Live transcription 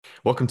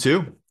Welcome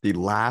to the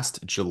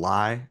last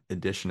July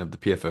edition of the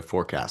PFF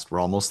Forecast. We're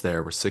almost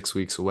there. We're 6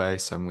 weeks away,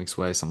 7 weeks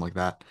away, something like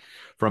that,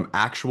 from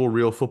actual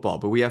real football.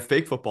 But we have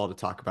fake football to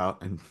talk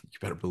about, and you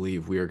better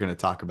believe we are going to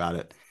talk about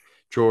it.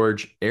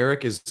 George,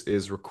 Eric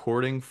is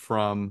recording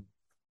from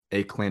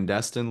a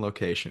clandestine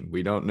location.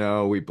 We don't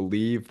know. We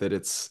believe that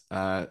it's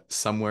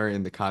somewhere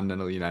in the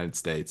continental United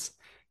States.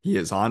 He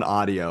is on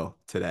audio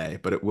today,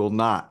 but it will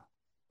not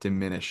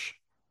diminish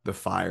the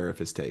fire of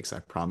his takes. I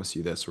promise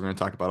you this. We're going to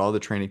talk about all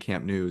the training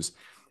camp news.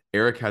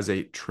 Eric has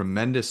a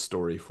tremendous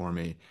story for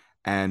me,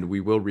 and we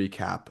will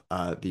recap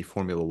the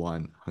Formula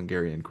One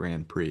Hungarian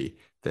Grand Prix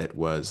that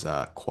was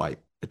quite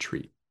a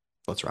treat.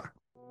 Let's rock.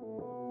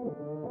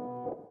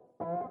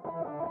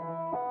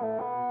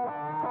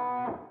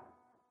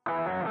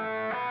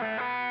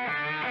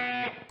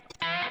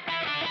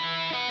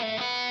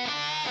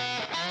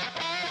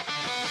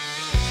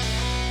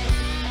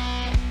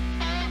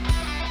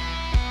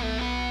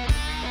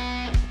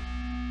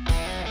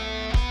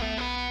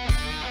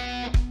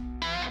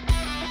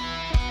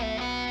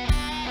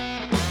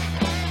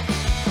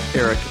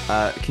 Eric,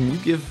 can you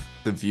give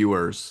the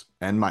viewers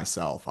and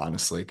myself,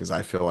 honestly, because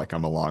I feel like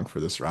I'm along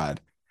for this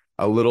ride,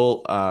 a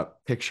little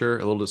picture, a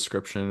little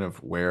description of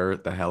where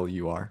the hell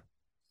you are?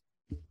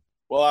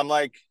 Well, I'm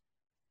like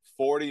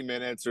 40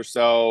 minutes or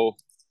so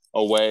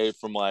away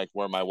from like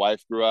where my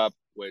wife grew up,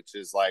 which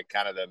is like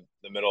kind of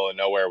the middle of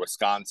nowhere,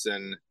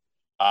 Wisconsin.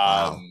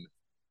 Wow. Um,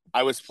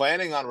 I was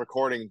planning on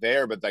recording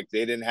there, but like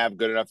they didn't have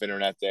good enough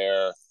internet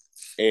there,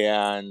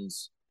 and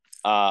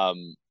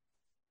um,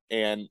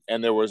 and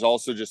there was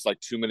also just like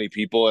too many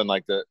people, and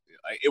like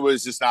it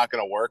was just not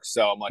going to work.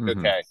 So I'm like, Hmm.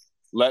 okay,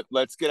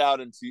 let's get out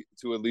into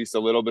to at least a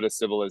little bit of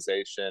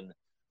civilization,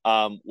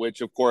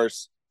 which of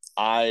course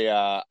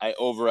I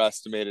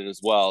overestimated as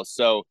well.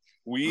 So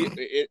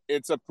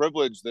it's a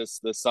privilege this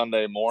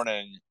Sunday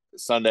morning,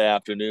 Sunday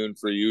afternoon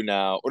for you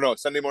now, or no,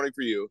 Sunday morning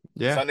for you,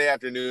 Yeah. Sunday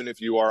afternoon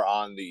if you are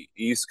on the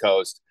East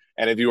Coast,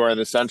 and if you are in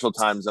the Central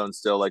Time Zone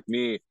still, like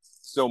me,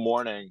 still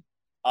morning.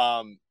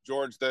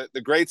 George,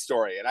 the great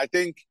story, and I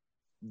think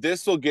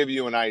this will give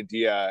you an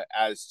idea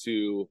as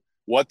to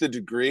what the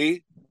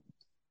degree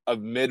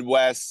of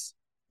Midwest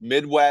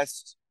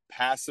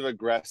passive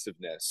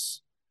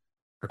aggressiveness.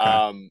 Okay.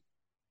 Um,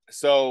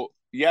 so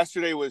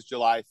yesterday was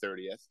July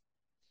 30th.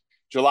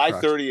 July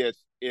Correct. 30th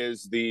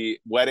is the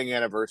wedding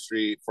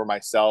anniversary for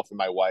myself and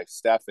my wife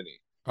Stephanie.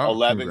 Oh,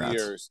 11 congrats.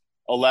 years.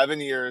 11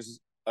 years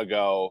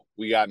ago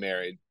we got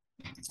married.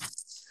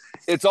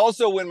 It's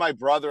also when my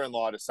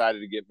brother-in-law decided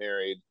to get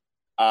married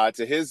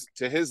to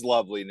his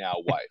lovely now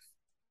wife.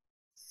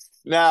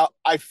 Now,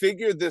 I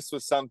figured this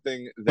was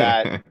something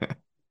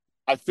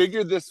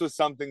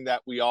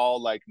that we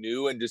all like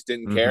knew and just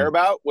didn't care Hmm.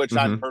 about, which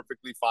I'm Hmm.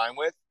 perfectly fine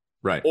with.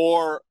 Right.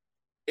 Or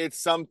it's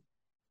some,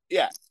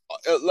 yeah,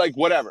 like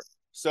whatever.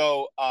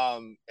 So,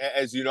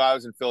 as you know, I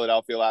was in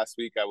Philadelphia last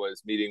week. I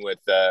was meeting with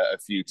a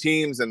few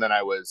teams, and then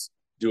I was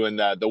doing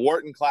the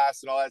Wharton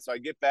class and all that. So I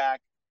get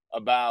back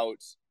about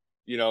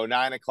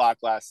 9 o'clock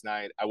last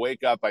night. I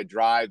wake up, I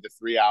drive the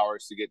 3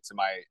 hours to get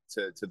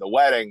to to the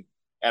wedding,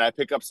 and I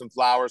pick up some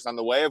flowers on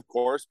the way, of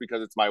course,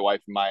 because it's my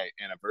wife and my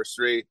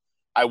anniversary.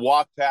 I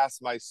walk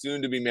past my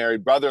soon to be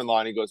married brother in law,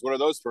 and he goes, "What are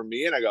those for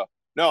me?" And I go,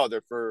 "No,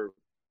 they're for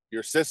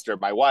your sister,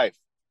 my wife."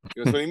 He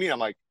goes, "What do you mean?" I'm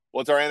like,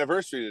 "Well, it's our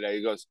anniversary today."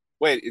 He goes,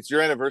 "Wait, it's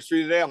your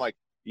anniversary today?" I'm like,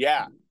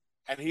 "Yeah."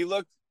 And he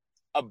looked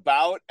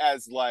about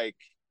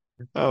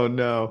Oh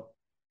no.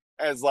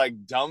 as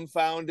like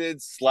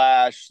dumbfounded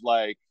slash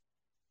like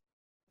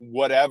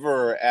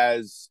whatever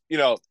as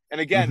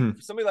and again, Hmm.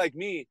 for somebody like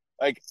me,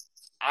 like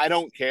I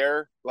don't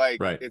care,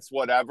 like Right. it's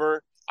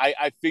whatever.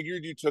 I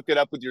figured you took it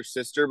up with your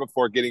sister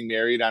before getting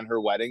married on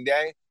her wedding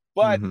day,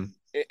 but Hmm.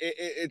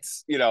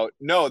 it's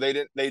no,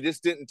 they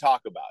just didn't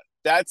talk about it.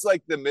 That's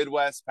like the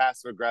Midwest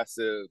passive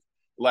aggressive,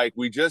 like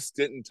we just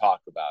didn't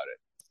talk about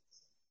it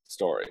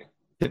story.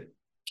 Can,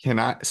 can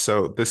I?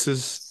 So this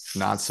is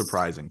not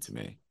surprising to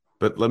me,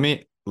 but let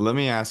me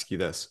ask you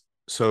this.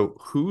 So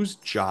whose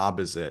job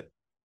is it?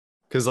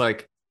 Because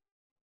like,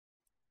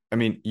 I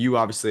mean, you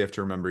obviously have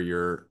to remember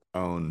your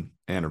own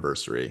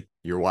anniversary.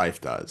 Your wife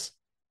does,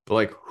 but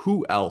like,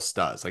 who else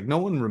does? Like, no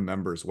one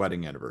remembers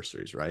wedding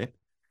anniversaries, right?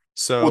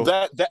 Well, So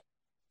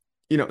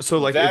so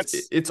like that's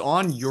it's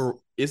on your,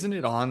 isn't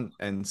it on?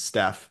 And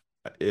Steph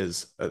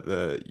is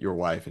the your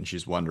wife, and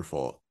she's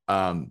wonderful.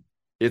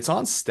 It's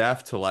on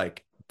Steph to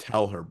like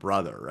tell her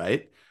brother,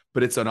 right?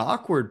 But it's an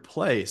awkward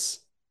place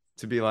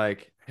to be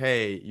like,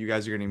 hey, you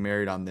guys are getting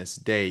married on this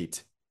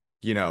date.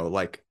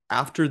 Like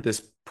after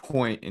this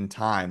point in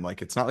time,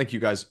 like it's not like you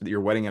guys,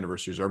 your wedding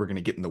anniversaries are ever going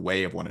to get in the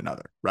way of one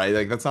another, right?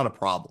 Like that's not a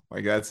problem.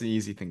 Like that's an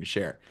easy thing to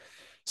share.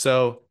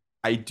 So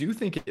I do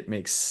think it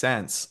makes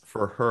sense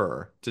for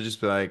her to just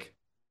be like,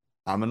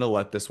 I'm gonna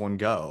let this one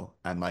go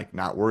and like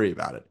not worry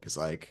about it because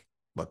like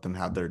let them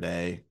have their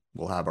day.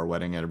 We'll have our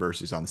wedding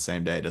anniversaries on the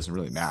same day. It doesn't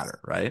really matter,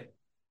 right?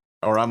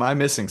 Or am I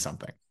missing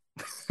something?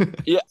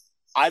 Yeah,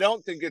 I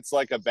don't think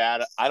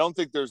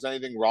there's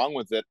anything wrong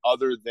with it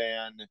other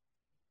than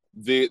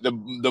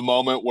the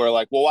moment where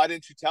like, well, why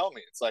didn't you tell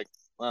me? It's like,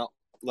 well,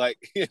 Like,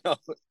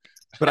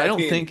 But I I don't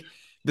mean, think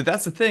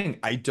that's the thing.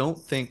 I don't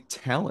think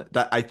talent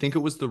that I think it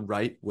was the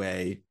right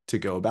way to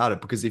go about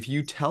it, because if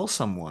you tell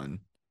someone,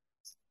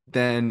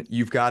 then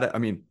you've got to, I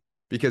mean,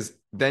 because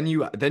then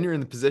you're in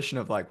the position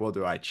of like, well,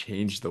 do I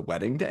change the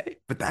wedding day?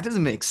 But that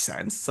doesn't make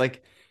sense. It's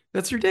like,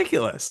 that's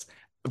ridiculous.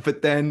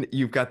 But then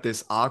you've got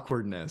this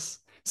awkwardness.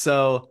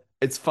 So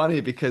it's funny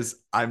because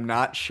I'm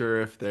not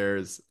sure if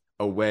there's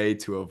a way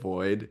to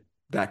avoid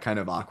that kind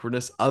of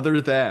awkwardness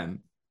other than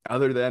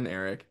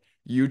Eric,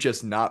 you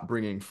just not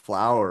bringing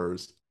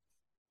flowers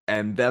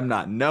and them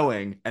not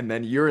knowing, and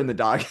then you're in the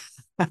dog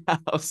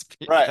house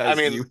right. I because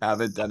mean, you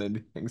haven't done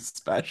anything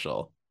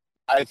special.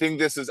 I think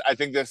this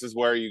is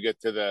where you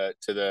get to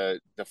the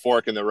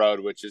fork in the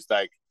road, which is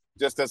like,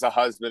 just as a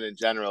husband in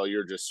general,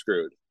 you're just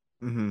screwed.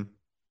 Hmm.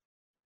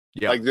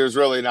 Like, Yep. there's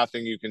really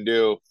nothing you can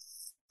do.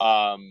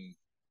 Um,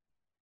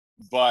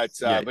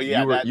 Yeah, but you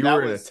yeah, were that you that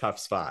were in a was tough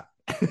spot.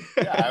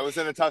 yeah, I was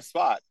in a tough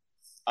spot.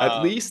 At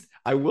Um, least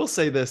I will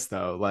say this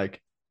though,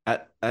 like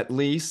at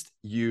least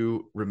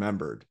you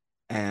remembered.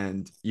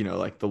 And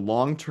like the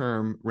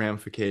long-term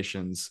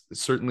ramifications,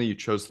 certainly you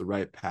chose the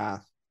right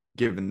path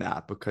given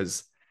that,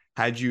 because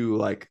had you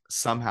like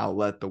somehow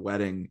let the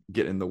wedding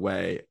get in the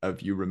way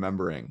of you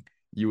remembering,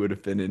 you would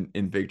have been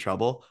in big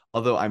trouble.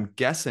 Although I'm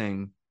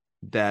guessing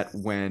that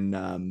when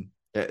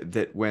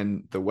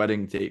the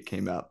wedding date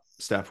came up,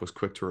 Steph was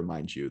quick to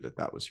remind you that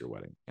that was your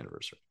wedding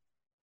anniversary.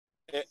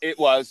 it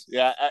was,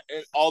 yeah,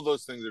 all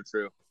those things are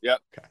true. Yep.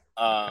 Okay.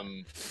 Okay.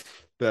 Um,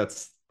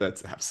 That's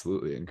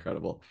absolutely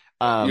incredible.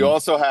 you Um,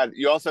 also had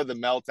you also had the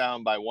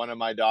meltdown by one of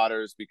my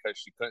daughters because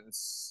she couldn't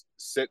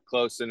sit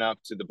close enough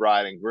to the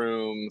bride and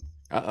groom.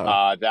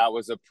 uh-oh. That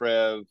was a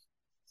priv.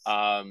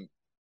 Um,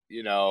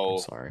 you I'm know,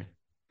 sorry.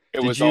 it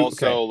Did was you okay.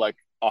 also like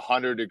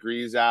 100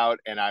 degrees out,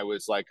 and I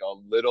was like a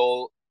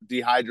little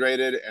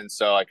dehydrated, and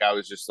so like I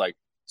was just like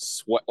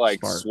Smart.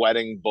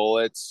 sweating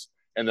bullets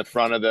Did in the you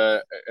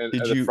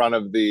front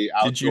of the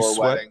did you outdoor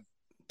sweat wedding.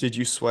 did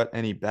you sweat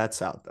any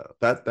bets out though?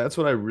 That's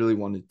what I really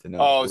wanted to know.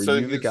 Oh, Were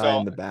you the guy so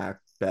in the back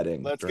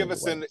betting during the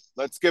wedding?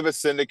 let's give a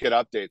syndicate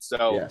update.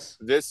 So Yes.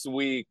 this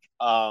week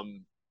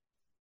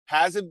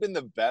hasn't been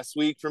the best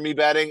week for me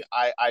betting.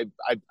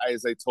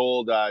 As I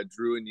told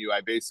Drew and you,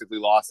 I basically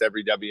lost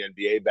every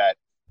WNBA bet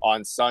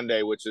on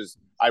Sunday, which is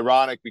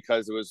ironic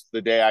because it was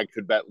the day I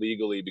could bet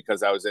legally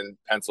because I was in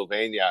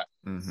Pennsylvania.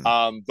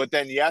 Hmm. But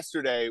then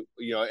yesterday,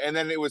 and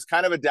then it was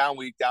kind of a down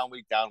week, down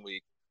week, down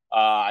week.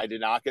 I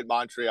did not get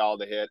Montreal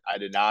to hit. I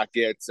did not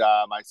get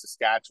my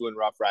Saskatchewan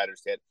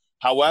Roughriders hit.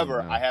 Oh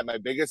However, I no. had my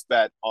biggest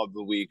bet of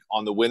the week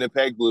on the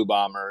Winnipeg Blue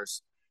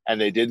Bombers, and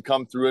they did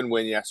come through and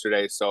win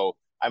yesterday. So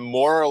I'm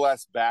more or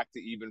less back to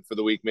even for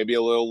the week, maybe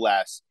a little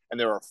less. And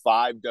there are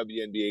 5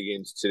 WNBA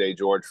games today,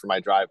 George, for my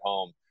drive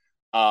home,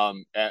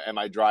 and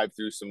my drive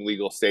through some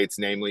legal states,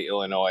 namely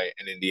Illinois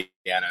and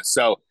Indiana.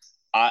 So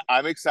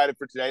I'm excited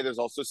for today. There's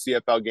also a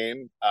CFL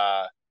game.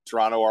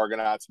 Toronto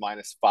Argonauts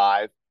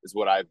 -5 is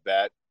what I've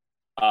bet.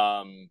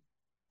 Um,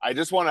 I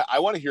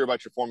want to hear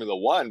about your Formula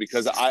One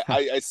because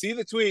I see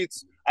the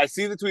tweets. I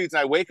see the tweets, and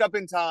I wake up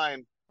in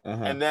time,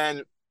 Uh-huh. and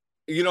then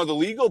the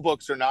legal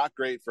books are not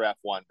great for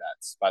F1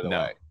 bets, by the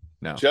way.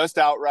 No. No. Just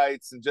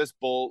outrights and just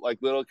like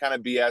little kind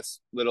of BS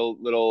little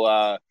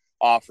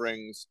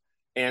offerings.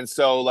 And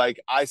so like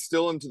I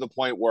still am to the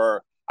point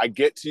where I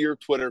get to your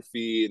Twitter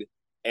feed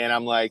and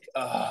I'm like,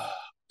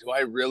 do I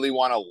really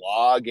want to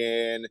log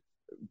in,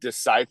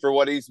 decipher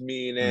what he's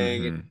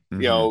meaning,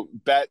 Hmm. Hmm.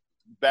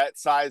 bet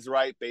size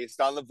right based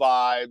on the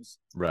vibes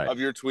Right. of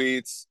your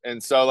tweets.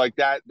 And so like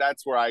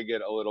that's where I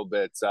get a little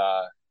bit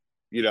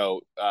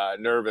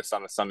nervous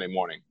on a Sunday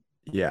morning.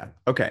 Yeah.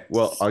 Okay.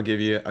 Well, I'll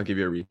give you a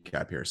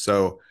recap here.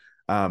 So,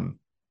 um,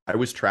 I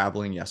was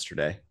traveling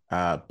yesterday,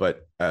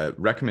 but a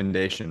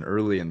recommendation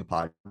early in the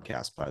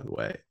podcast, by the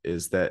way,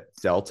 is that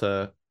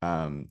Delta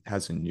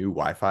has a new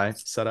Wi-Fi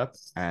setup,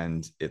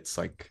 and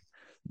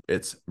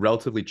it's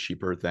relatively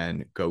cheaper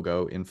than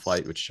GoGo in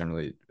flight, which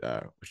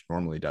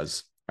normally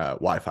does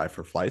Wi-Fi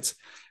for flights,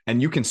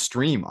 and you can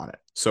stream on it.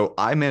 So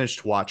I managed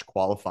to watch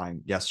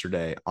qualifying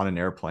yesterday on an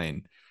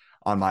airplane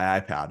on my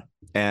iPad.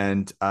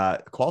 And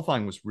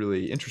qualifying was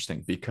really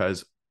interesting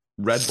because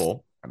Red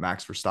Bull,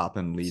 Max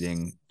Verstappen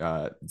leading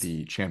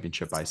the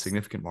championship by a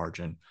significant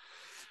margin,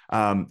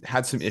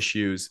 had some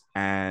issues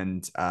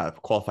and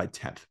qualified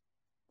 10th.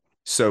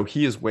 So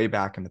he is way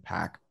back in the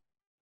pack.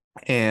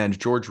 And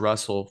George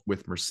Russell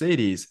with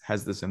Mercedes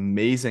has this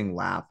amazing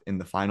lap in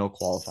the final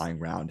qualifying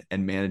round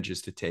and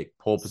manages to take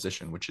pole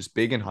position, which is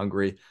big in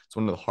Hungary. It's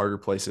one of the harder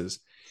places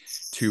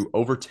to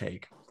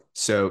overtake.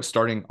 So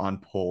starting on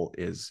pole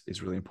is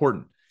really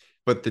important.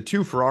 But the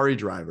two Ferrari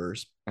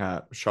drivers,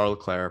 Charles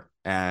Leclerc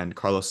and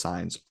Carlos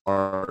Sainz,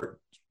 are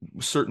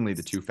certainly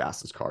the two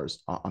fastest cars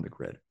on the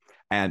grid,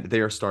 and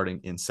they are starting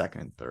in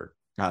second and third.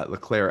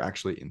 Leclerc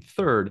actually in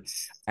third,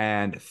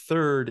 and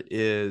third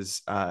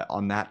is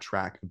on that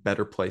track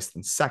better placed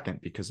than second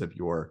because of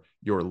your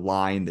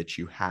line that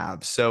you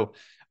have. So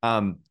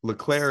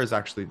Leclerc is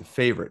actually the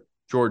favorite.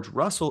 George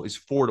Russell is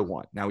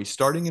 4-1. Now he's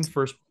starting in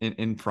first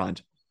in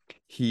front.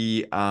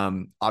 He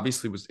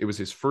obviously it was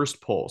his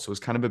first pole, so it was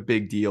kind of a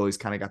big deal. He's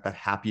kind of got that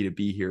happy to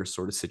be here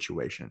sort of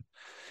situation.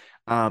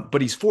 But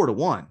he's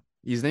 4-1.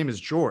 His name is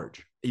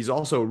George. He's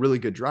also a really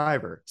good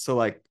driver. So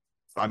like,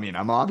 I mean,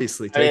 I'm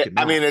obviously taking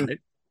I that, mean, and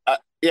right?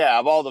 yeah,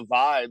 of all the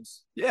vibes,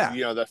 Yeah,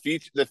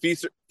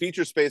 the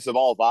feature space of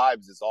all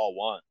vibes is all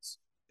ones.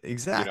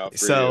 exactly. For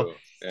So you,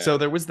 so yeah.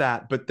 there was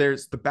that, but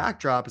there's the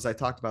backdrop, as I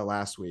talked about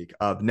last week,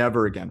 of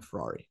never again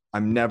Ferrari.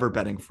 I'm never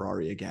betting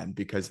Ferrari again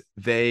because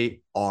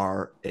they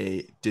are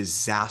a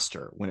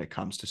disaster when it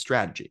comes to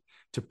strategy.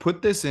 To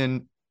put this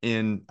in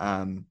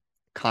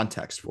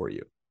context for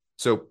you,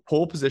 so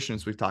pole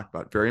positions we've talked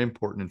about very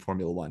important in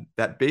Formula One.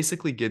 That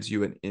basically gives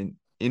you an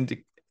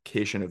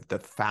indication of the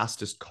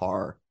fastest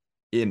car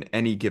in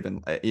any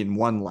given in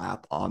one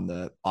lap on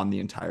the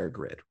entire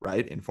grid,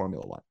 right? In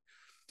Formula One.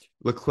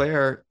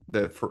 Leclerc,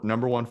 the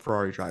number one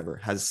Ferrari driver,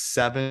 has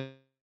 7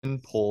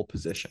 pole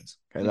positions.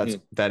 Okay, Mm-hmm.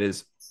 that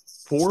is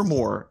 4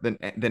 more than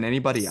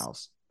anybody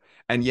else,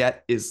 and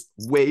yet is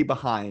way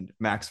behind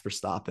Max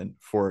Verstappen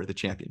for the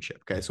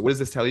championship. Okay, so what does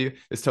this tell you?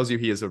 This tells you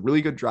he is a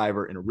really good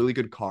driver in a really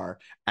good car,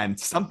 and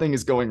something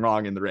is going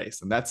wrong in the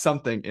race, and that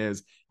something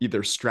is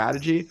either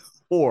strategy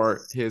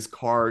or his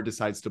car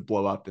decides to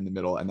blow up in the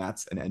middle, and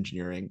that's an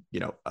engineering,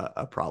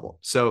 a problem.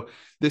 So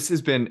this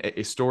has been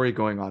a story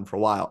going on for a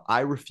while.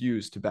 I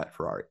refuse to bet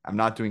Ferrari. I'm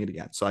not doing it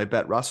again. So I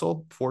bet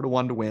Russell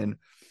 4-1 to win.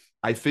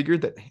 I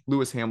figured that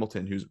Lewis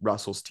Hamilton, who's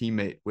Russell's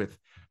teammate with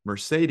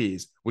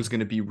Mercedes, was going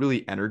to be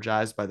really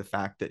energized by the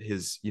fact that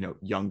his,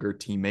 younger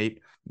teammate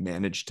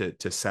managed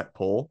to set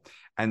pole,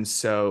 and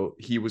so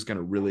he was going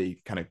to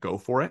really kind of go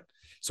for it.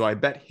 So I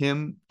bet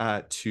him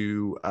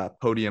to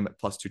podium at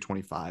plus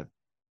 225.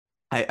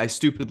 I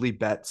stupidly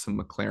bet some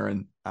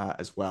McLaren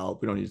as well.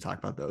 We don't need to talk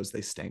about those;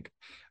 they stink.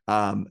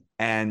 And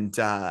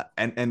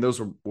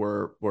those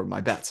were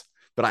my bets.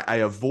 But I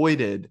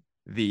avoided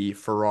the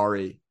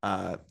Ferrari,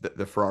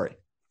 the Ferrari.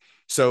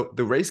 So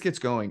the race gets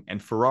going,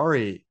 and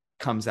Ferrari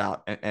comes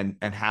out and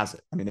has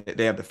it. I mean,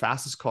 they have the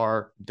fastest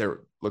car.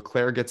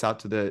 Leclerc gets out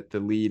to the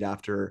lead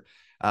after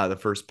the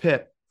first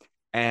pit.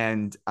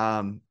 And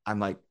I'm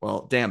like,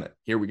 well, damn it,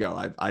 here we go.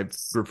 I've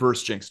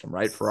reverse jinxed them,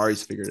 right?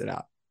 Ferrari's figured it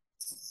out.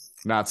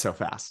 Not so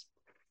fast.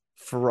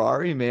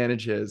 Ferrari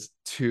manages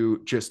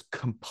to just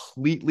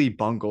completely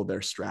bungle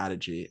their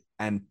strategy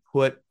and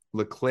put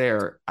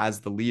Leclerc as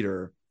the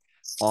leader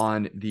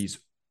on these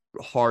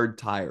hard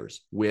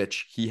tires,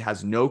 which he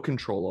has no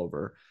control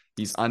over.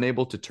 He's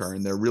unable to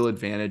turn. Their real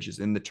advantage is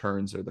in the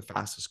turns. They're the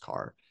fastest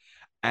car.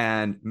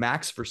 And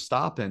Max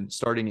Verstappen,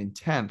 starting in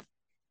 10th,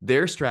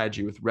 their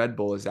strategy with Red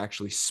Bull is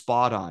actually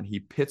spot on. He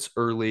pits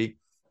early,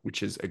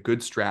 which is a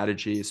good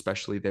strategy,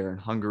 especially there in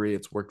Hungary.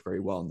 It's worked very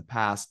well in the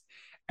past.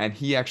 And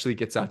he actually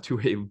gets out to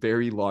a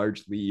very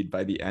large lead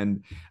by the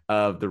end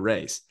of the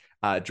race.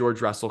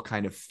 George Russell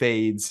kind of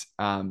fades.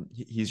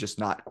 He's just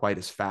not quite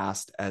as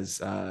fast as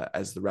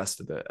the rest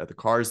of the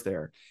cars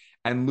there.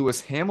 And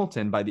Lewis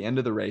Hamilton, by the end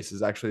of the race,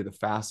 is actually the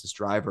fastest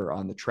driver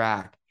on the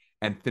track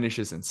and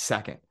finishes in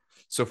second.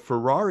 So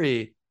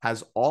Ferrari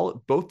has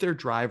both their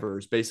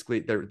drivers basically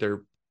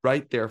they're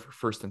right there for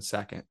first and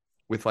second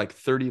with like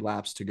 30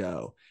 laps to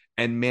go,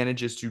 and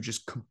manages to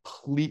just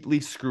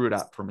completely screw it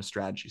up from a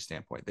strategy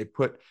standpoint.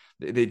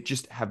 They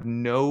just have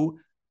no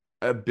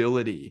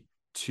ability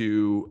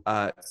to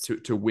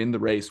win the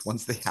race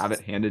once they have it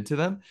handed to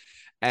them.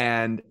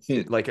 And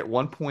like at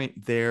one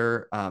point,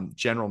 their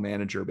general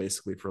manager,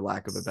 basically, for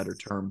lack of a better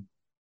term,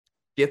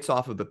 gets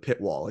off of the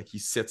pit wall. Like he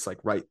sits like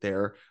right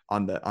there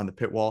on the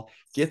pit wall,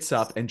 gets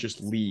up and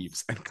just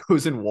leaves and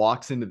goes and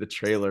walks into the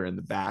trailer in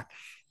the back.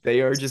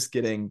 They are just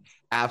getting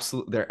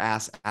their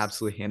ass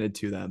absolutely handed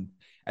to them.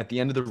 At the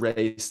end of the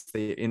race,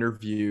 they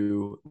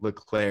interview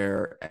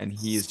Leclerc, and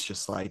he's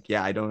just like,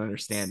 yeah, I don't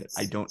understand it.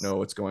 I don't know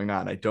what's going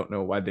on. I don't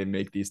know why they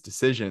make these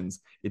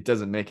decisions. It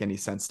doesn't make any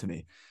sense to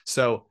me.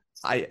 So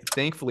I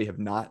thankfully have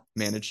not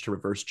managed to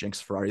reverse jinx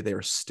Ferrari. They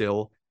are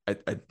still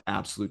an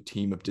absolute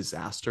team of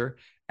disaster.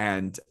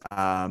 And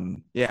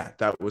yeah,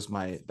 that was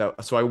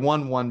so I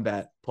won one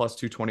bet plus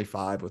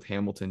 225 with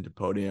Hamilton to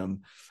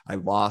podium. I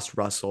lost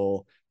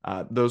Russell.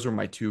 Those were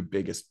my two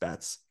biggest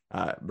bets.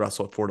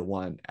 Russell at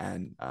 4-1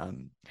 and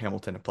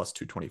Hamilton at plus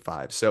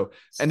 225. So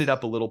ended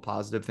up a little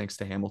positive thanks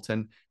to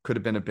Hamilton. Could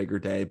have been a bigger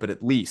day, but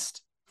at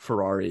least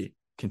Ferrari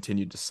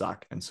continued to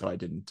suck, and so I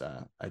didn't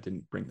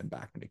bring them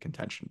back into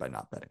contention by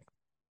not betting.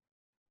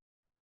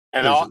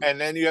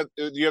 And then you have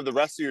the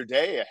rest of your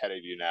day ahead of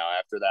you now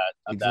after that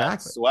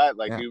Exactly. sweat.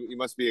 Like Yeah. you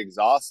must be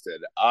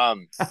exhausted. I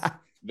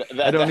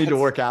don't need to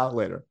work out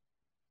later.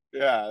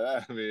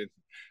 Yeah, I mean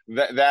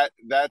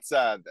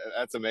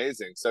that's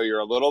amazing. So you're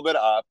a little bit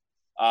up.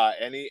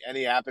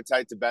 Any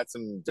appetite to bet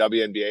some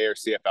WNBA or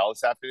CFL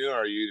this afternoon,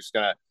 or are you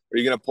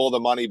gonna pull the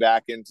money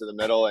back into the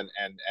middle and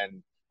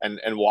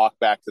walk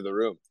back to the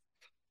room?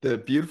 The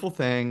beautiful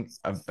thing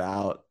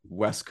about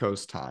West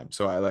Coast time.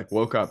 So I like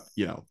woke up,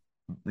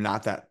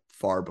 not that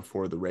far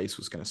before the race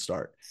was going to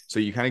start. So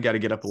you kind of got to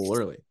get up a little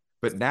early.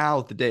 But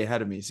now the day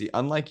ahead of me, see,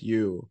 unlike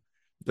you,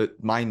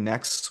 my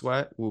next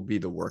sweat will be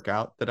the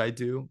workout that I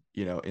do,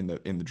 in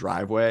the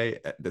driveway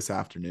this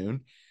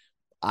afternoon.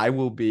 I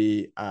will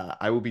be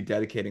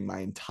dedicating my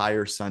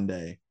entire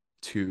Sunday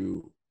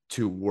to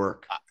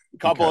work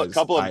because A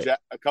couple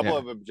yeah,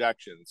 of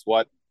objections.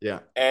 What yeah,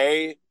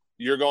 A,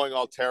 you're going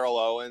all Terrell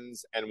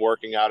Owens and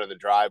working out in the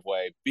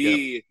driveway. yep.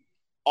 B,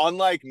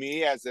 unlike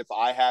me, as if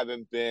I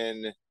haven't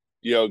been,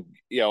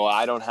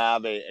 I don't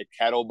have a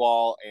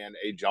kettlebell and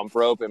a jump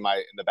rope in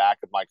the back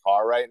of my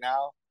car right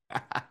now.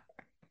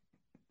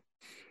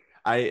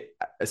 I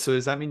so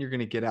does that mean you're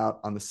going to get out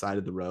on the side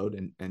of the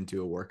road and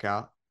do a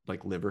workout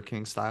like Liver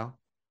King style?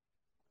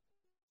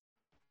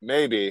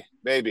 Maybe.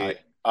 I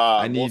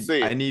I We'll need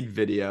see. I need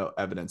video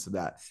evidence of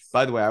that.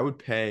 By the way, I would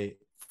pay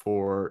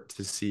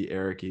to see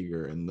Eric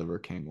Eager and Liver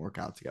King work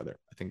out together.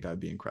 I think that'd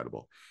be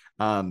incredible.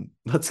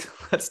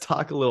 Let's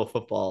talk a little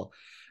football.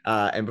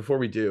 And before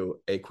we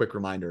do, a quick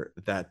reminder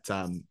that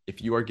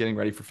if you are getting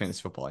ready for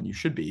fantasy football, and you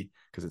should be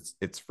because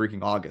it's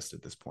freaking August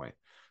at this point,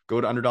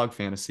 go to Underdog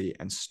Fantasy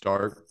and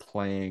start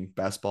playing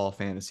best ball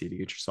fantasy to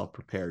get yourself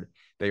prepared.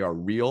 They are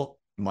real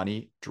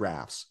money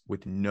drafts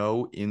with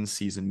no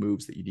in-season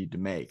moves that you need to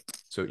make.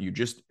 So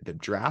the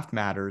draft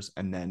matters,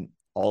 and then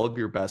all of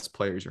your best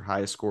players, your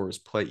highest scorers,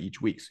 play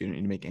each week. So you don't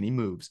need to make any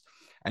moves.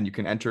 And you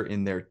can enter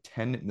in their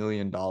 $10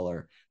 million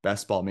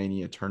Best Ball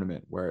Mania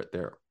tournament where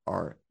there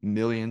are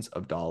millions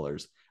of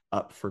dollars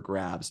up for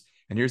grabs.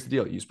 And here's the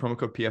deal: use promo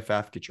code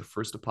PFF, get your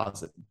first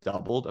deposit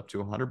doubled up to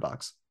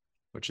 $100,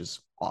 which is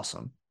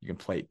awesome. You can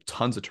play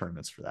tons of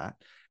tournaments for that.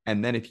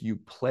 And then if you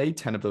play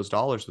 10 of those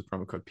dollars with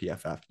promo code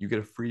PFF, you get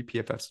a free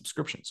PFF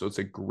subscription. So it's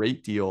a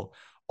great deal.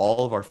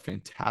 All of our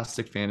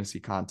fantastic fantasy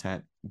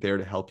content there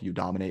to help you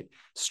dominate,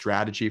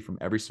 strategy from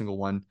every single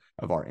one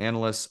of our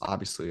analysts,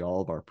 obviously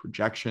all of our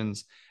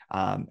projections,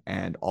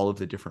 and all of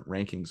the different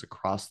rankings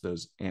across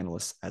those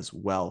analysts as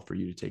well for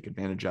you to take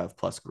advantage of,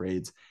 plus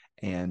grades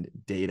and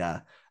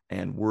data.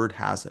 And word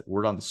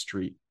on the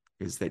street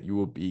is that you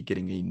will be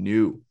getting a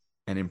new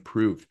and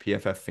improved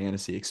PFF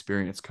fantasy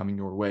experience coming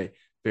your way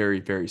very,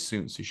 very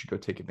soon. So you should go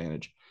take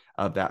advantage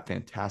of that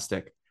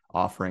fantastic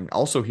offering.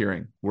 Also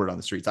hearing word on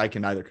the streets, I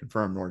can neither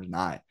confirm nor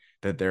deny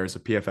that there's a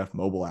PFF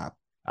mobile app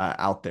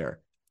out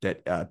there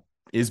that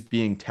is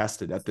being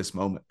tested at this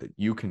moment that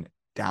you can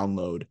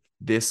download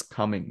this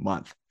coming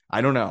month.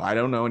 I don't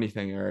know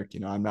anything, Eric.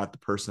 I'm not the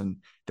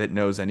person that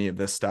knows any of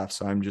this stuff.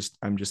 So I'm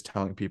just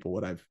telling people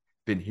what I've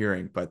been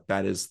hearing, but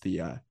that is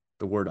the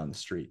word on the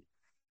street.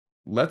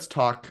 Let's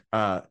talk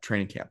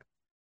training camp.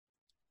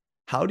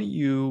 How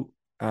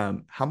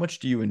much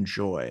do you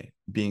enjoy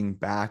being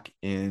back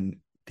in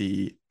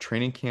the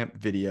training camp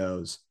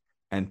videos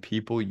and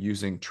people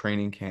using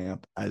training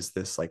camp as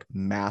this like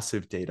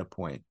massive data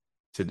point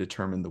to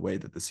determine the way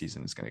that the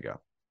season is going to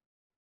go?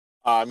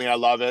 I mean, I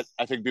love it.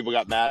 I think people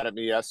got mad at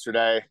me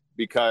yesterday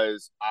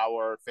because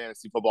our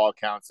fantasy football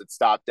accounts had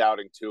stopped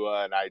doubting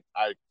Tua, and I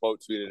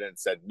quote tweeted and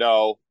said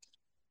no.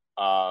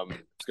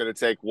 It's going to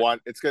take one.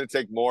 It's going to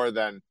take more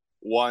than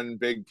one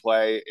big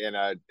play in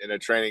a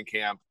training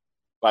camp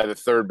by the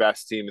third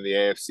best team in the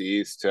AFC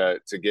East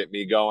to get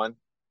me going.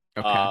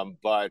 Okay.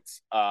 But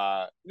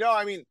no,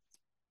 I mean,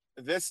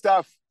 this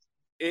stuff,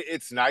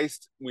 it's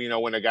nice,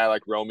 when a guy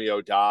like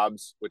Romeo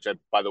Dobbs, which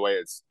by the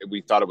way,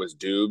 we thought it was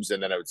Dubes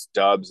and then it's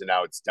Dubs and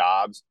now it's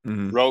Dobbs.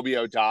 Mm-hmm.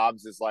 Romeo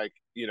Dobbs is like,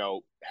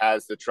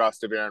 has the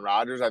trust of Aaron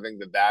Rodgers. I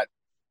think that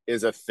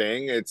is a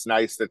thing. It's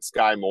nice that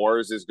Sky Moore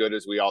is as good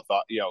as we all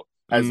thought,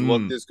 has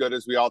looked as good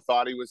as we all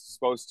thought he was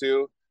supposed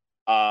to.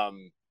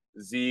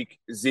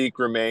 Zeke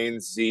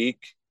remains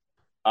Zeke.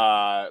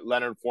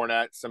 Leonard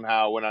Fournette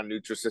somehow went on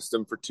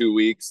Nutrisystem for 2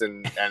 weeks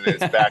and is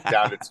back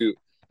down to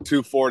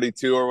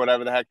 242 or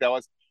whatever the heck that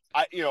was.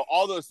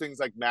 All those things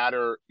like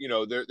matter.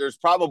 There's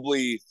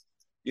probably,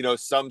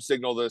 some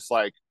signal this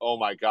like, oh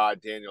my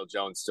God, Daniel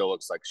Jones still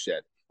looks like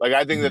shit. Like,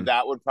 I think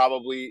that would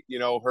probably,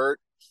 hurt.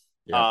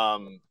 Yeah.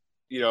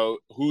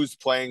 Who's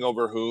playing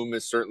over whom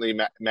is certainly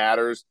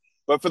matters.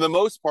 But for the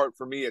most part,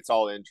 for me, it's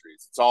all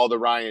injuries. It's all the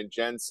Ryan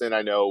Jensen.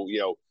 I know,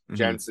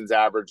 Jensen's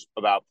averaged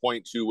about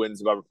 0.2 wins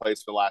above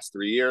replacement the last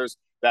 3 years.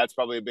 That's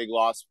probably a big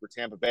loss for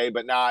Tampa Bay,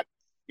 but not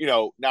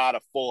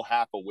a full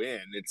half a win.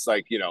 It's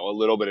like, a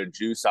little bit of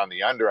juice on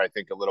the under, I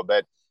think a little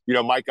bit.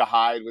 Micah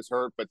Hyde was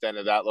hurt, but then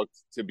that looked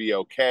to be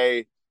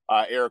okay.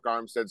 Eric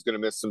Armstead's going to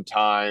miss some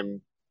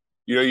time.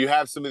 You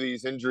have some of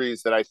these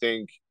injuries that I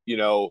think,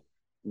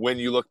 when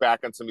you look back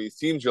on some of these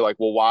teams, you're like,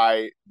 well,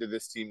 why did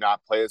this team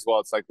not play as well?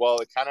 It's like, well,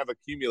 it kind of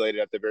accumulated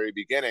at the very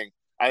beginning.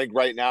 I think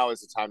right now is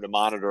the time to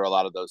monitor a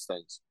lot of those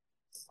things.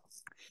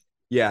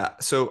 Yeah.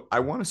 So I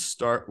want to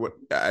start what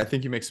I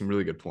think you make some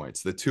really good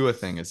points. The Tua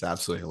thing is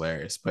absolutely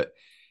hilarious, but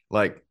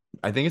like,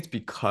 I think it's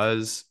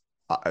because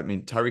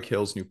Tyreek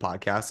Hill's new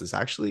podcast is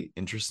actually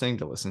interesting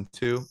to listen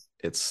to.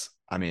 It's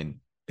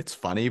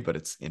funny, but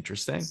it's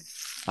interesting.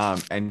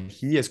 And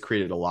he has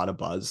created a lot of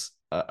buzz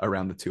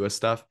around the Tua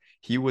stuff.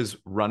 He was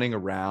running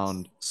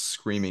around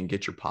screaming,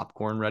 "Get your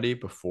popcorn ready,"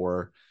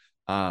 before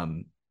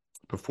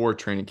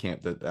training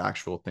camp, the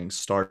actual thing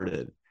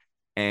started.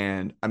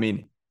 And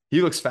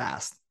he looks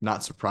fast,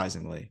 not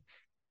surprisingly.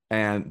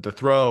 and the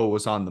throw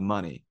was on the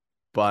money.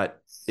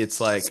 But it's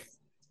like,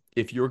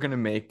 if you're going to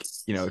make,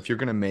 if you're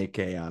going to make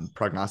a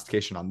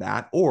prognostication on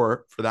that,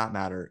 or for that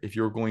matter, if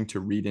you're going to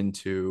read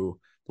into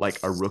like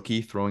a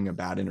rookie throwing a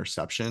bad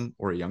interception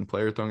or a young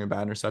player throwing a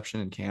bad interception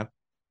in camp,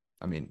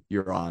 I mean,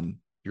 you're on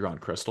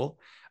crystal.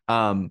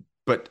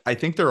 But I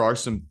think there are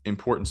some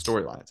important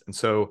storylines. And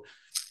so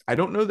I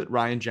don't know that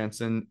Ryan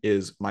Jensen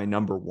is my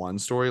number one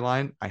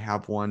storyline. I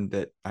have one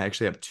that I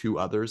actually have two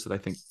others that I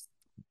think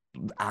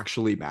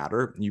actually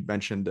matter. You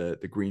mentioned the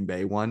Green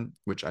Bay one,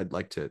 which I'd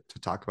like to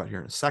talk about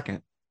here in a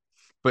second.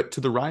 But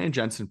to the Ryan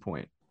Jensen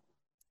point,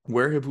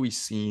 where have we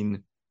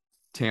seen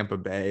Tampa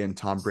Bay and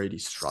Tom Brady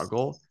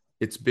struggle?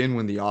 It's been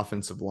when the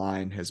offensive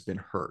line has been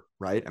hurt,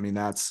 right? I mean,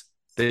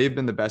 they've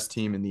been the best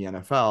team in the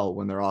NFL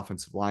when their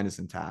offensive line is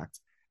intact.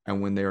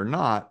 And when they are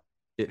not,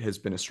 it has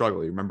been a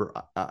struggle. You remember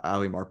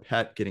Ali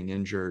Marpet getting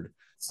injured.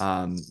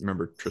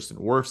 Remember Tristan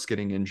Wirfs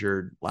getting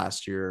injured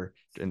last year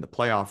in the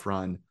playoff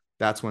run.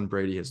 That's when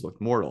Brady has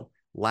looked mortal.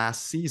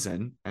 Last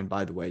season, and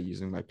by the way,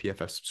 using my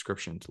PFF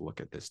subscription to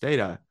look at this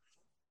data,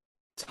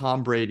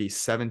 Tom Brady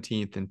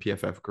 17th in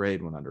PFF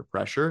grade when under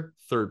pressure,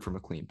 third from a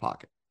clean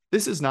pocket.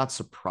 This is not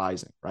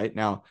surprising, right?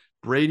 Now,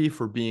 Brady,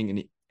 for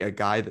being a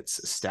guy that's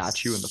a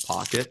statue in the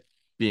pocket,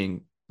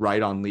 being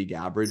right on league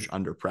average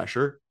under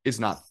pressure is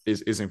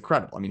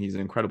incredible. I mean, he's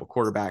an incredible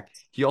quarterback.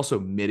 He also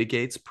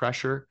mitigates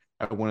pressure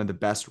at one of the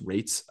best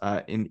rates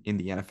in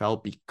the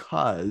NFL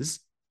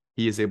because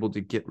he is able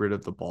to get rid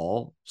of the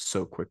ball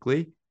so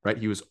quickly, right?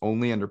 He was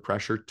only under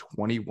pressure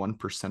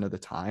 21% of the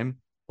time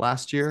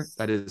last year.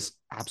 That is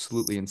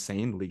absolutely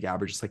insane. The league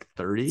average is like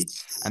 30,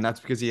 and that's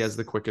because he has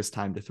the quickest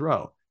time to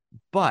throw.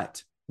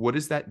 But what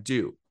does that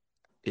do?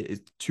 It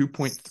is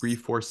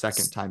 2.34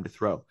 second time to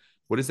throw.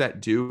 What does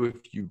that do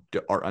if you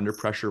are under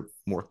pressure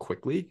more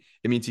quickly?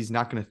 It means he's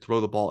not going to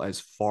throw the ball as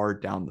far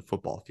down the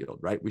football field,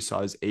 right? We saw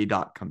his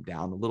ADOT come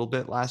down a little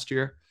bit last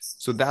year.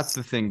 So that's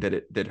the thing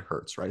that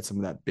hurts, right? Some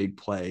of that big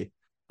play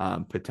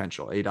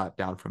potential. ADOT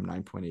down from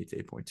 9.8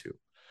 to 8.2.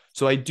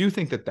 So I do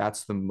think that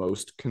that's the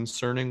most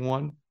concerning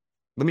one.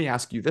 Let me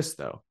ask you this,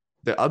 though.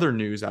 The other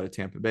news out of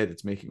Tampa Bay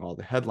that's making all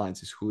the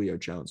headlines is Julio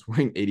Jones,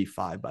 wearing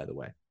 85, by the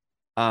way.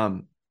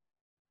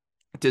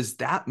 Does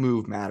that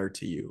move matter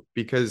to you?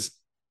 Because,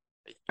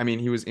 I mean,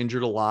 he was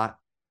injured a lot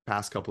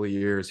past couple of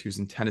years. He was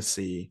in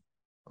Tennessee.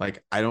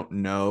 Like, I don't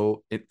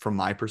know it from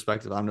my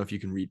perspective. I don't know if you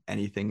can read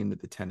anything into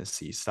the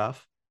Tennessee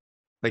stuff.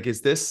 Like,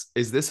 is this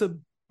a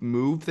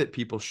move that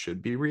people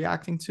should be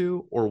reacting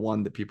to, or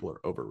one that people are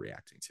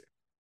overreacting to?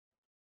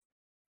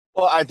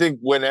 Well, I think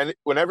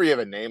whenever you have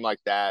a name like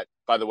that,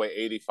 by the way,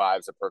 85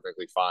 is a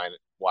perfectly fine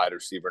wide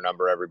receiver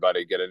number.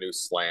 Everybody get a new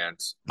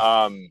slant.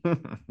 I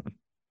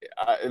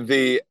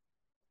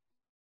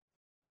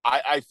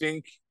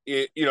think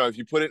if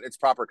you put it in its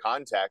proper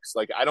context,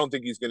 like I don't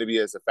think he's going to be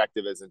as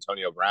effective as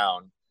Antonio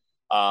Brown.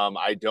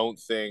 I don't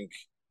think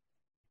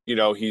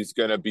he's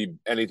going to be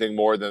anything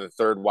more than the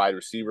third wide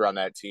receiver on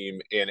that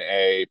team in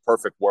a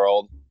perfect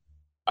world.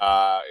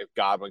 If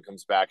Godwin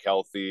comes back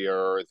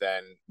healthier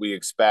than we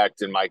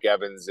expect, and Mike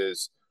Evans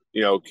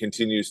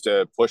continues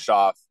to push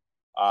off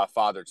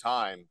Father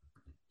Time,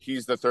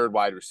 he's the third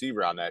wide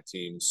receiver on that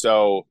team.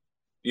 So,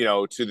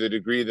 to the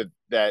degree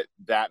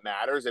that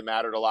matters, it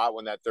mattered a lot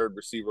when that third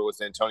receiver was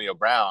Antonio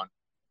Brown.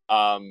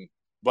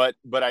 But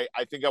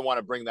I think I want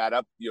to bring that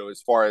up,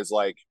 as far as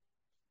like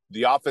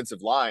the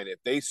offensive line, if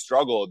they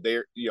struggle,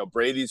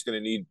 Brady's going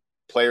to need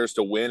players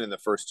to win in the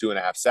first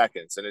 2.5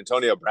 seconds. And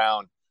Antonio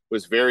Brown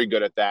was very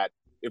good at that.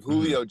 If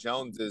Julio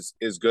Jones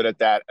is good at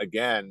that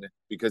again,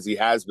 because he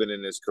has been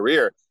in his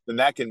career, then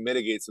that can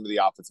mitigate some of the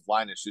offensive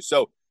line issues.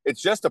 So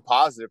it's just a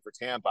positive for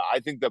Tampa. I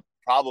think the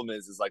problem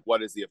is like,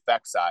 what is the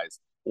effect size?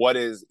 What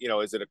is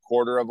it a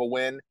quarter of a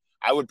win?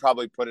 I would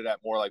probably put it at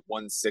more like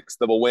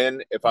 1/6 of a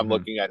win if I'm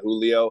looking at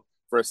Julio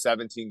for a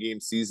 17-game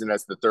season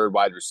as the third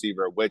wide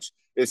receiver, which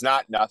is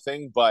not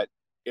nothing, but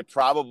it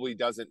probably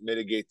doesn't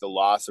mitigate the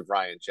loss of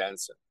Ryan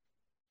Jensen.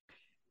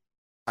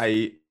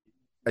 I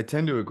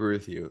tend to agree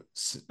with you.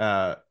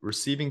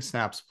 Receiving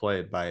snaps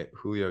played by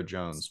Julio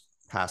Jones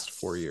past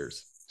 4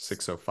 years: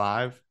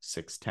 605,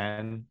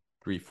 610,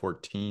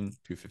 314,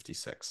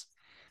 256.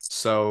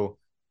 So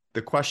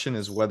the question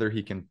is whether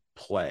he can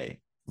play.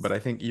 But I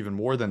think even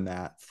more than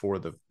that for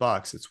the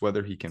Bucs, it's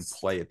whether he can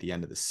play at the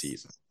end of the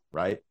season,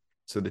 right?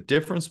 So the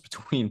difference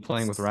between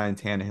playing with Ryan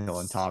Tannehill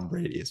and Tom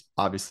Brady is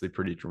obviously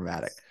pretty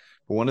dramatic.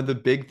 But one of the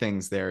big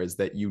things there is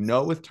that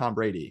with Tom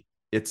Brady,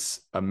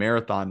 it's a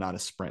marathon, not a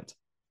sprint.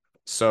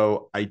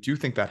 So I do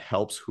think that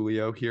helps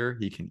Julio here.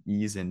 He can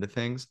ease into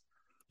things.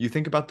 You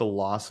think about the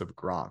loss of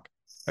Gronk,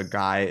 a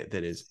guy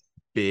that is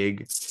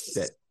big,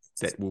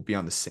 that will be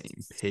on the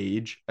same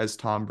page as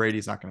Tom Brady.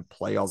 He's not going to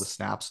play all the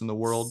snaps in the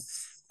world,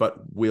 but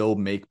will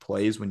make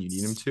plays when you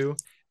need him to.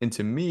 And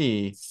to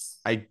me,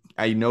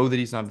 I know that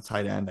he's not a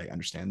tight end. I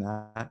understand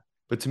that.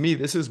 But to me,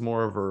 this is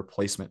more of a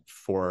replacement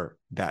for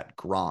that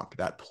Gronk,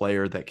 that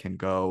player that can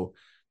go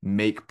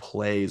make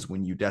plays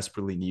when you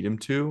desperately need him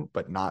to,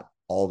 but not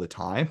all the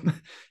time,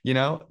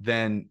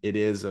 than it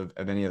is of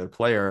any other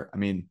player. I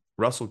mean,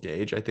 Russell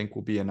Gage, I think,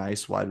 will be a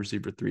nice wide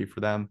receiver 3 for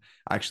them.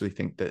 I actually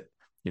think that,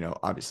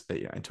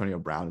 obviously, Antonio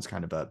Brown is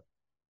kind of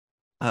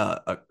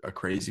a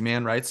crazy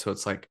man, right? So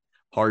it's like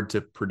hard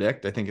to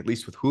predict. I think at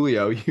least with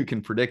Julio, you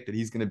can predict that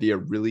he's going to be a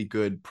really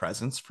good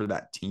presence for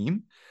that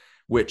team,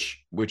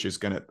 which is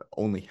going to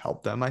only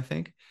help them, I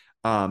think.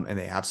 And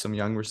they have some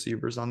young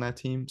receivers on that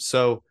team.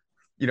 So,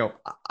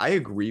 I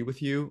agree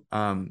with you.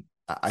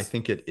 I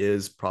think it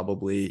is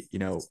probably,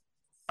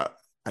 uh,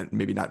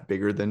 maybe not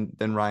bigger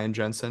than Ryan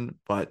Jensen,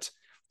 but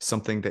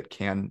something that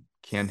can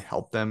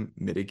help them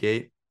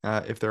mitigate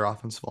if their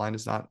offensive line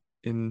is not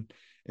in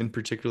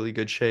particularly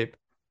good shape.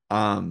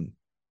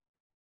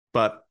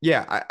 But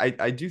yeah,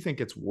 I do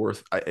think it's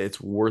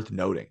worth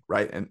noting,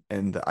 right?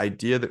 And the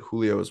idea that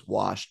Julio is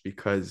washed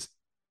because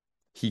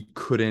he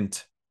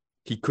couldn't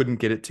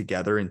get it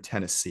together in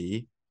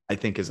Tennessee, I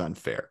think is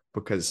unfair,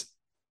 because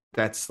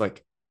that's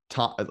like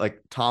Tom,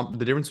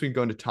 the difference between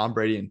going to Tom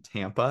Brady in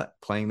Tampa,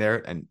 playing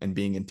there, and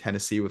being in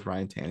Tennessee with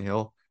Ryan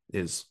Tannehill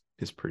is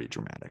pretty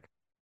dramatic.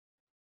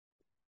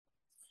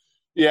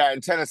 Yeah,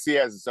 and Tennessee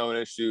has its own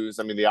issues.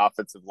 I mean, the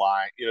offensive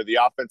line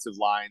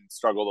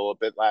struggled a little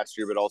bit last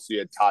year, but also you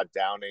had Todd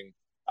Downing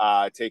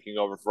taking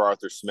over for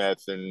Arthur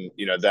Smith, and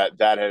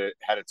that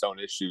had its own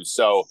issues.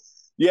 So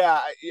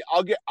yeah,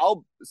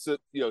 I'll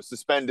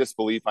suspend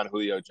disbelief on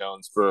Julio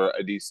Jones for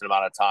a decent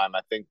amount of time.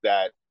 I think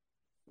that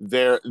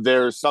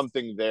there's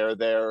something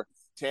there.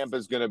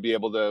 Tampa's going to be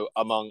able to,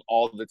 among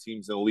all the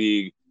teams in the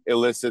league,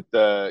 elicit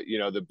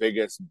the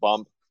biggest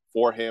bump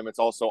for him. It's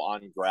also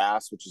on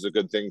grass, which is a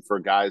good thing for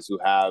guys who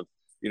have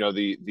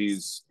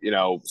these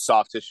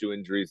soft tissue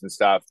injuries and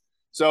stuff.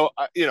 So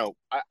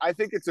I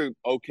think it's an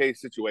okay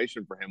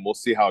situation for him. We'll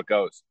see how it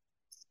goes.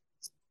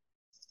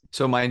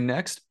 So my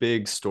next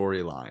big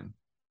storyline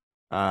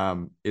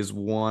is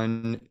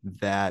one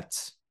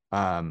that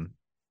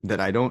that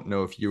I don't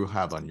know if you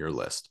have on your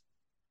list,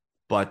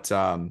 but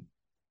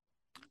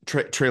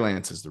Trey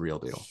Lance is the real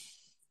deal.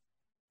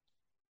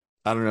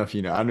 I don't know if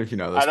you know. I don't know if you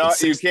know this. I know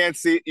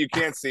you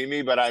can't see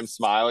me, but I'm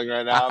smiling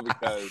right now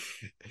because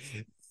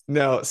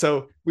no.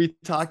 So we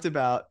talked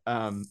about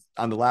on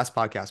the last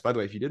podcast. By the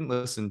way, if you didn't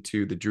listen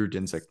to the Drew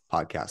Dinsick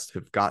podcast,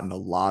 have gotten a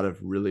lot of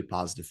really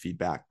positive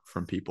feedback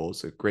from people.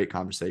 It's a great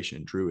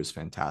conversation. Drew is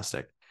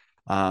fantastic,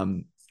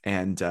 and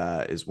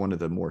is one of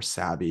the more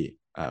savvy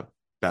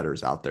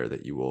bettors out there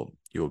that you will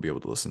be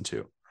able to listen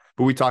to.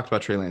 But we talked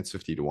about Trey Lance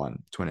 50-1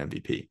 to win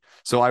MVP.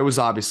 So I was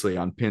obviously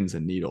on pins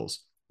and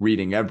needles,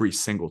 reading every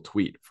single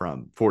tweet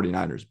from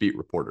 49ers beat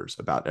reporters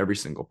about every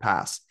single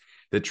pass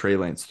that Trey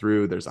Lance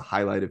threw. There's a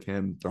highlight of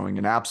him throwing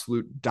an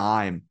absolute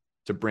dime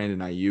to Brandon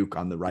Ayuk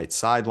on the right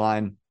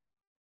sideline.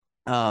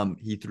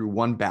 He threw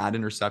one bad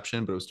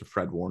interception, but it was to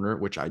Fred Warner,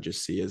 which I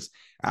just see as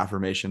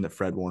affirmation that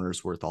Fred Warner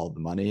is worth all the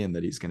money and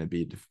that he's going to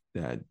be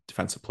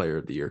defensive player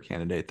of the year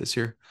candidate this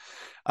year.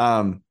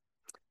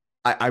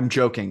 I'm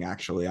joking,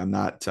 actually. I'm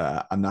not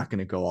going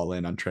to go all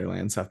in on Trey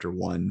Lance after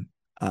one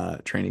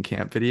training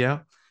camp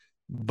video.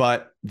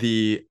 But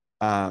the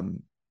 50-1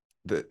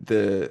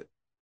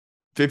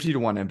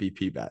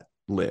 MVP bet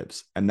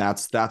lives, and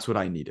that's what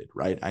I needed,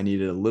 right? I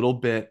needed a little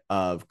bit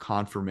of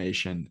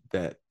confirmation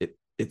that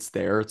it's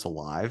there, it's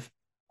alive,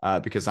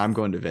 because I'm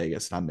going to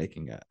Vegas and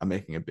I'm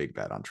making a big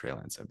bet on Trey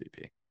Lance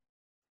MVP.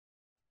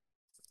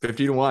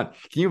 50-1.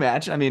 Can you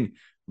imagine? I mean,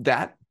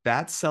 that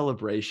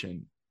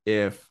celebration,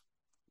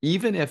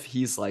 even if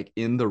he's like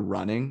in the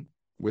running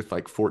with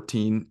like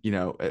 14,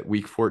 at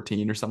week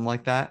 14 or something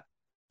like that,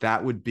 I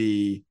would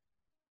be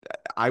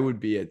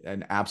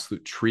an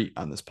absolute treat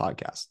on this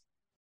podcast.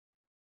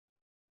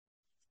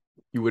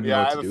 You wouldn't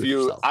know what to do with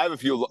yourself. I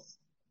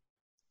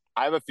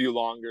have a few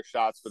longer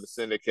shots for the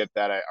syndicate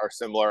that are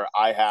similar.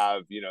 I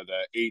have,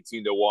 the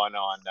 18-1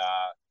 on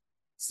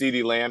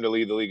CeeDee Lamb to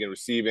lead the league in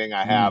receiving.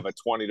 I have a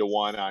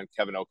 20-1 on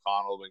Kevin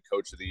O'Connell to win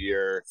Coach of the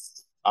Year.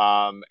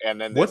 And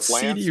then what's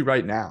CeeDee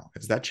right now?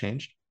 Has that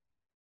changed?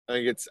 I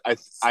think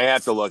I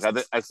have to look.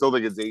 I still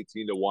think it's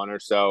 18-1 or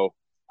so.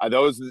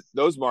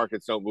 Those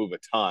markets don't move a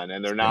ton,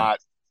 and they're not.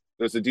 Yeah.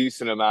 There's a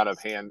decent amount of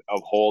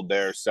hold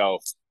there. So,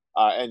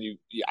 I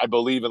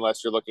believe,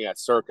 unless you're looking at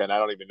Circa, and I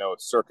don't even know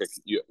if Circa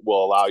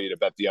will allow you to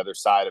bet the other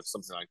side of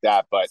something like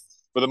that. But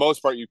for the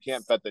most part, you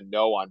can't bet the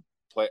no on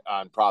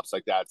props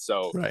like that.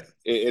 So right.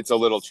 It's a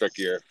little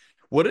trickier.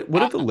 What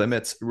are the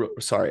limits?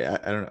 Sorry, I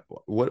don't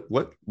know.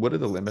 What are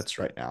the limits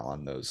right now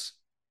on those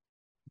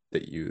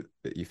that you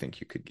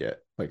think you could get?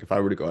 Like, if I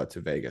were to go out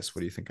to Vegas, what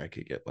do you think I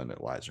could get limit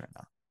wise right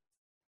now?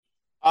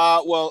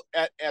 Well,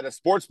 at a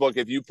sports book,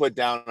 if you put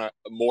down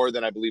more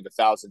than, I believe,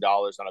 $1,000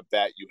 on a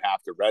bet, you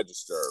have to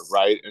register,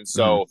 right? And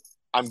so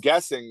I'm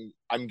guessing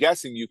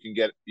you can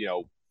get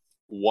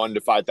 $1,000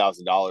 to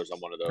 $5,000 on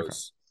one of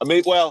those.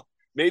 Okay. I mean,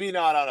 maybe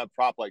not on a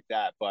prop like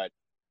that, but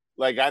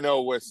like I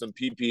know with some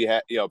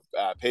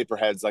paper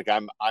heads, like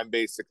I'm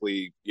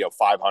basically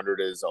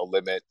 500 is a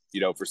limit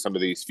for some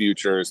of these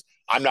futures.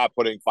 I'm not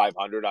putting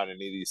 500 on any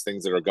of these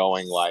things that are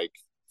going like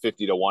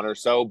 50-1 or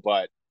so,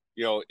 but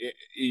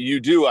you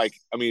do, like,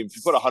 I mean, if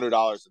you put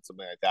 $100 in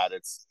something like that,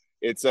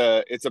 it's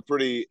a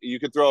pretty, you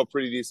could throw a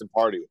pretty decent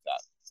party with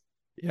that.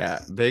 Yeah,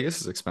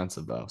 Vegas is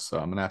expensive though, so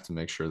I'm gonna have to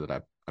make sure that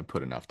I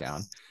put enough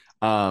down.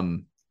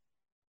 Um,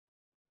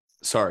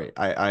 sorry,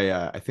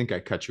 I think I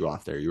cut you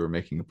off there. You were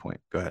making a point.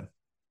 Go ahead.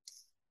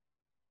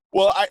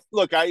 Well,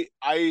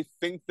 I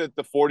think that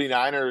the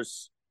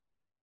 49ers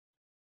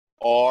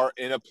are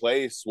in a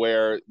place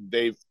where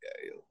they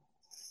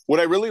what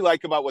I really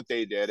like about what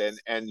they did,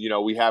 and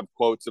we have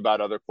quotes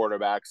about other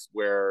quarterbacks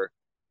where,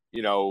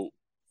 you know,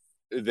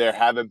 there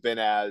haven't been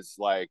as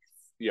like,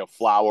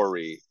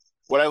 flowery.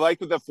 What I like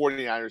what the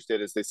 49ers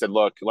did is they said,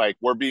 look, like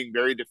we're being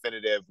very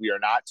definitive. We are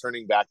not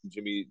turning back to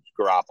Jimmy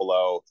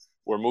Garoppolo.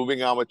 We're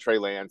moving on with Trey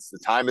Lance. The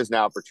time is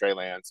now for Trey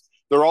Lance.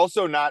 They're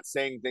also not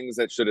saying things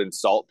that should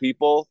insult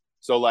people.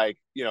 So like,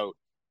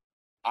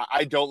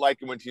 I don't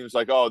like it when teams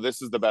like, oh,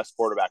 this is the best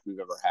quarterback we've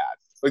ever had.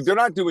 Like they're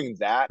not doing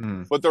that,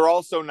 Mm, but they're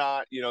also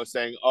not,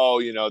 saying,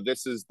 oh,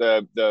 this is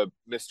the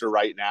Mr.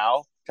 Right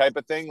Now type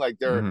of thing. Like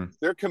hmm.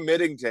 they're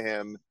committing to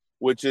him,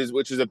 which is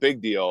a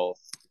big deal.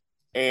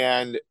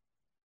 And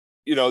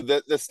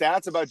the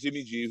stats about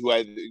Jimmy G, who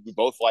we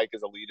both like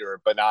as a leader,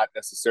 but not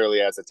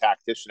necessarily as a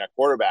tactician at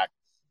quarterback.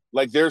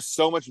 Like there's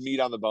so much meat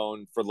on the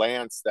bone for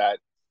Lance that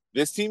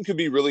this team could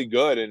be really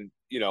good. And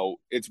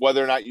it's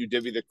whether or not you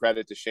divvy the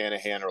credit to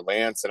Shanahan or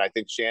Lance. And I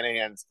think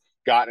Shanahan's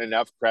gotten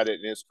enough credit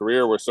in his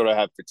career where sort of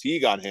have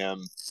fatigue on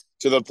him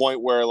to the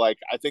point where like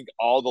I think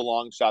all the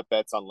long shot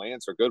bets on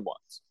Lance are good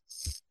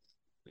ones.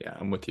 Yeah,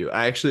 I'm with you.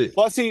 I actually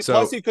Plus he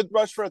could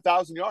rush for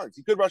 1,000 yards.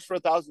 He could rush for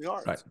 1,000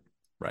 yards. right,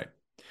 right.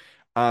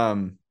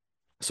 Um,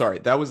 sorry,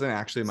 that wasn't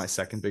actually my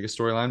second biggest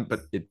storyline,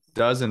 but it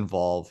does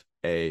involve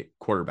a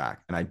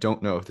quarterback, and I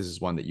don't know if this is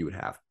one that you would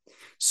have.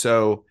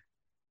 So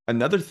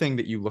another thing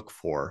that you look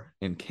for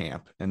in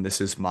camp, and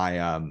this is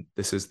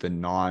the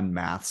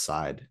non-math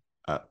side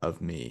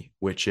of me,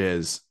 which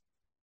is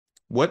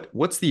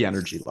what's the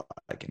energy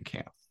like in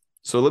camp?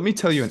 So let me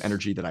tell you an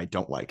energy that I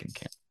don't like in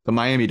camp. The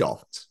Miami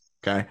Dolphins.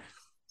 Okay.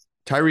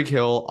 Tyreek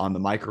Hill on the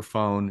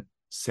microphone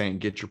saying,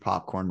 get your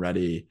popcorn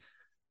ready.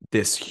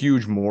 This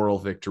huge moral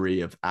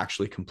victory of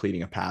actually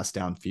completing a pass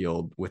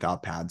downfield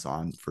without pads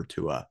on for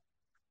Tua.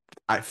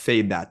 I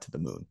fade that to the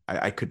moon.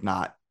 I could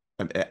not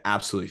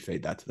absolutely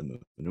fade that to the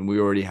moon. And we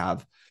already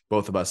have,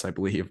 both of us, I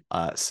believe,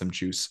 some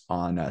juice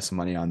on some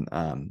money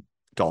on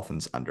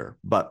Dolphins under.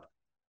 But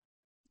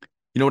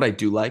you know what I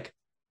do like?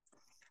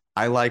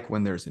 I like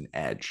when there's an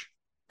edge,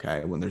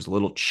 okay? When there's a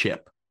little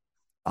chip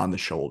on the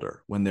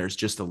shoulder, when there's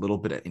just a little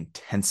bit of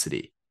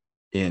intensity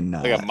in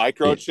Like a in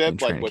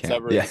microchip, like training camp.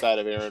 whatever Yeah. inside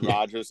of Aaron Yeah.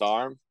 Rodgers'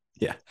 arm.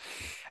 Yeah.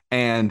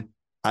 And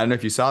I don't know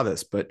if you saw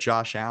this, but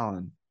Josh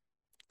Allen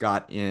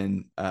got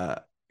in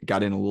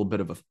got in a little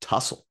bit of a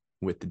tussle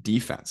with the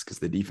defense because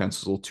the defense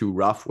was a little too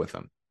rough with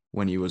him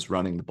when he was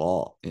running the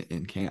ball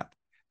in camp,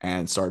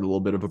 and started a little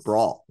bit of a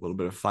brawl, a little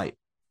bit of fight.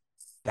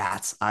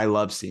 I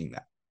love seeing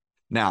that.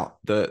 Now,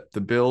 the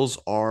Bills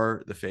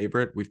are the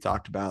favorite. We've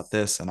talked about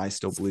this, and I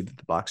still believe that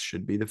the Bucks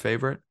should be the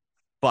favorite.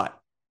 But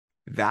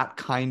that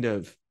kind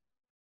of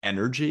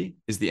energy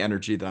is the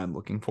energy that I'm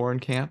looking for in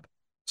camp.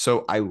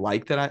 So I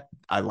like that.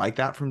 I like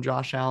that from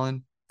Josh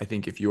Allen. I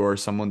think if you are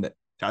someone that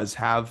does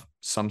have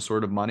some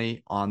sort of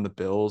money on the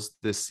Bills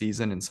this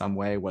season in some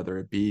way, whether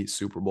it be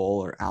Super Bowl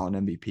or Allen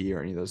MVP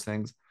or any of those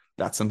things,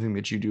 that's something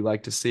that you do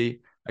like to see.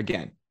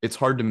 Again, it's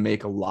hard to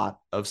make a lot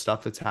of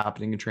stuff that's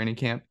happening in training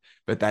camp,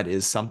 but that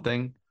is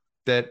something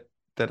that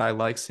I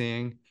like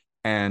seeing.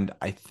 And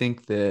I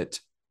think that,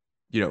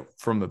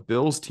 from a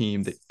Bills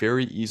team that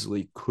very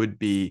easily could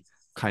be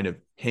kind of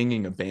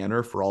hanging a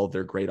banner for all of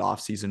their great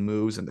offseason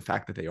moves and the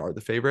fact that they are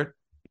the favorite,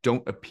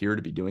 don't appear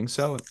to be doing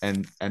so.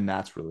 And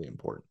that's really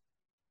important.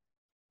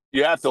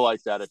 You have to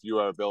like that if you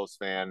are a Bills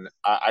fan.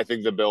 I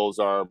think the Bills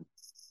are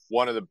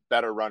one of the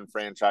better run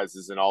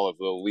franchises in all of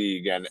the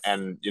league, and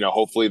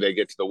hopefully they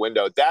get to the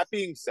window. That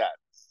being said,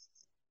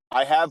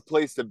 I have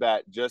placed a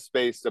bet just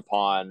based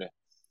upon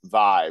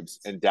vibes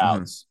and Mm-hmm.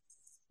 doubts.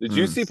 Did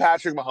you Mm. see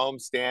Patrick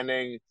Mahomes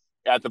standing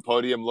at the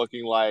podium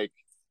looking like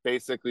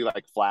basically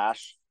like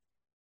Flash?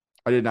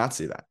 I did not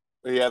see that.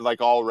 He had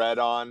like all red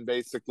on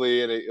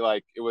basically, and it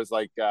was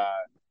like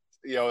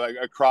like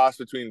a cross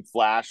between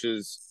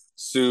Flash's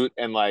suit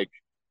and like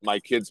my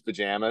kid's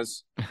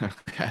pajamas.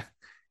 Okay.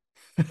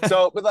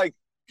 So, but like,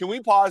 can we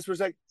pause for a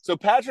sec? So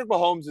Patrick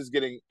Mahomes is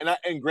getting,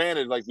 and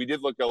granted, like we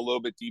did look a little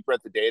bit deeper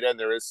at the data, and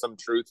there is some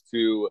truth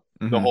to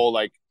the Mm-hmm. whole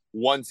like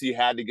once he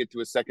had to get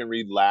to a second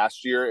read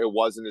last year, it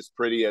wasn't as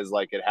pretty as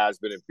like it has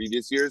been in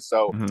previous years.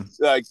 So,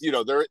 Mm-hmm. like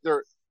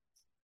there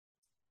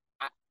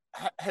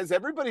has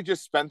everybody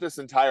just spent this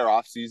entire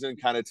offseason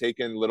kind of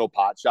taking little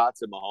pot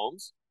shots at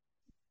Mahomes?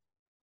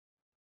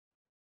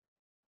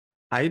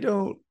 I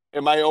don't,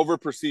 Am I over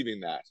perceiving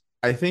that?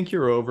 I think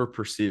you're over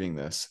perceiving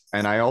this.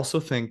 And I also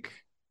think,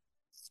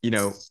 you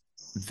know,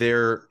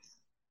 there,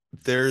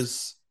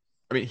 there's,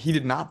 I mean, he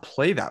did not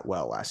play that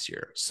well last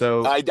year.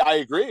 So, I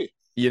agree.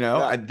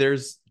 Yeah.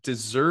 there's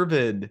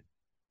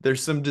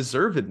some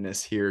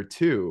deservedness here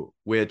too,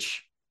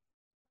 which,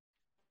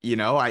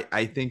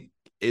 I think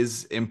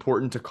is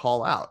important to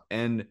call out.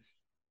 And,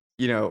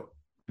 you know,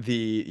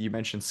 you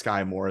mentioned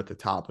Sky Moore at the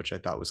top, which I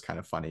thought was kind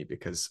of funny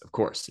because, of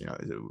course,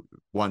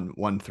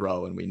 one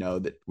throw, and we know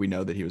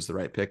that he was the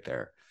right pick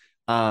there.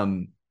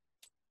 Um,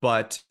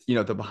 but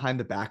the behind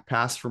the back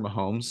pass for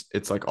Mahomes,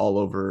 it's like all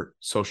over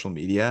social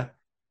media,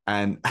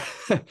 and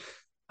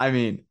I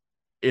mean,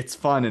 it's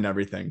fun and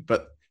everything,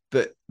 but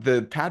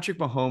the Patrick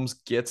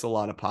Mahomes gets a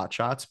lot of pot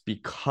shots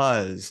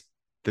because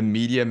the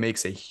media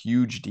makes a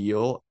huge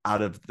deal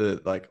out of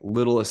the like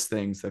littlest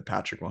things that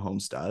Patrick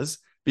Mahomes does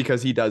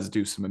because he does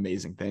do some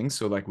amazing things.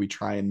 So like we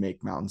try and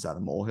make mountains out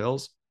of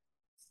molehills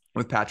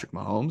with Patrick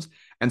Mahomes.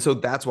 And so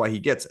that's why he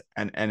gets it.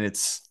 And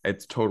it's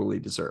totally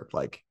deserved,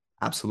 like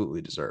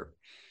absolutely deserved.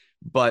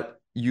 But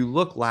you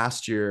look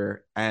last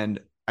year, and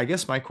I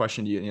guess my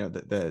question to you,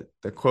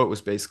 the quote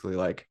was basically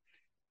like,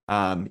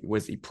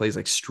 was he plays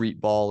like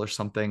street ball or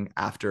something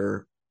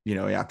after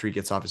he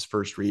gets off his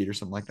first read or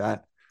something like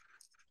that.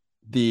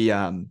 The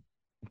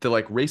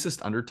like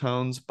racist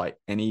undertones by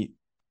any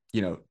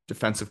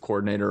defensive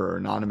coordinator or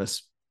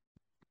anonymous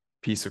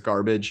piece of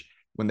garbage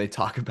when they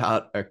talk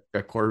about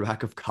a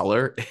quarterback of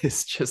color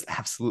is just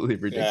absolutely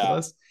Yeah.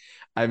 ridiculous.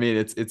 I mean,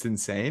 it's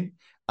insane.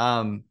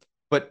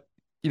 But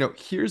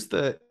here's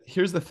the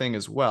thing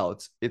as well.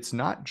 It's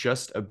not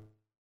just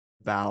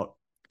about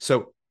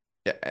so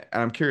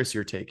I'm curious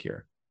your take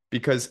here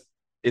because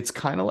it's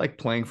kind of like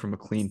playing from a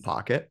clean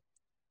pocket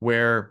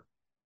where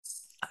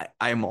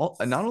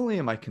not only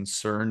am I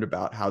concerned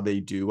about how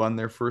they do on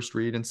their first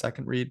read and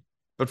second read,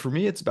 but for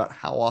me, it's about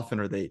how often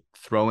are they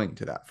throwing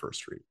to that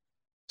first read.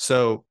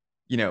 So,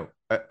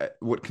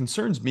 what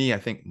concerns me, I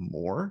think,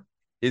 more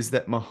is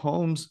that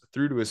Mahomes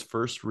threw to his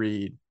first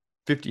read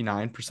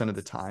 59% of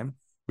the time,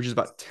 which is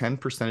about 10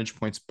 percentage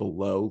points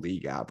below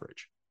league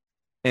average.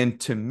 And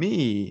to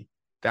me,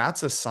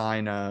 that's a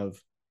sign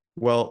of,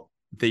 well,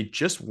 they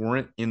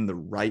weren't in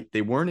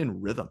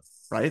rhythm,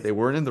 right? They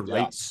weren't in the Yeah.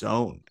 right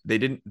zone.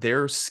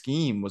 Their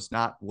scheme was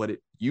not what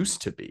it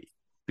used to be.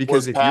 Because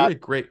Was if you're Pat a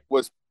great,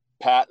 was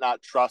Pat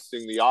not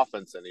trusting the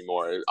offense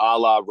anymore, a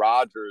la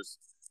Rodgers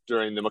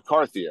during the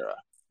McCarthy era?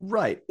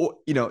 right, or,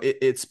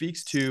 it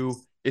speaks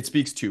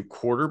to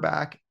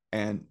quarterback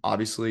and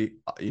obviously,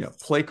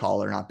 play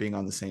caller not being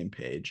on the same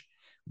page.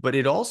 But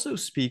it also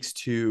speaks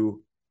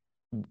to,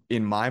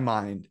 in my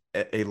mind,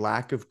 a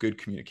lack of good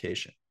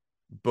communication,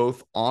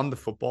 both on the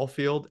football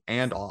field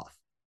and off.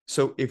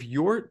 So if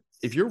you're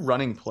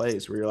running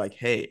plays where you're like,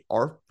 hey,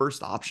 our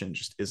first option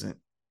just isn't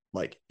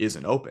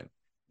open,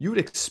 you would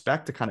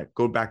expect to kind of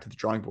go back to the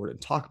drawing board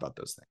and talk about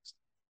those things.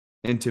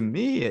 And to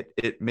me,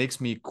 it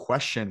makes me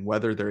question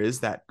whether there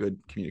is that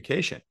good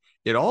communication.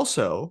 It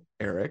also,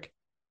 Eric,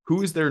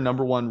 who is their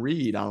number one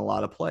read on a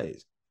lot of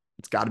plays?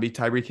 It's got to be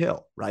Tyreek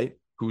Hill, right?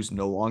 Who's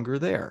no longer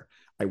there.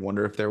 I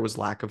wonder if there was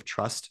lack of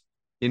trust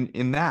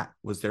in that.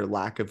 Was there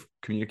lack of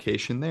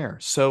communication there?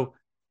 So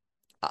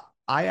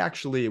I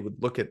actually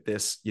would look at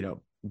this,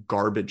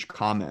 garbage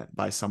comment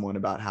by someone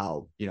about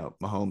how,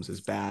 Mahomes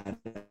is bad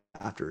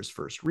after his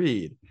first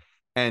read.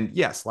 And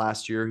yes,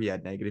 last year he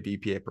had negative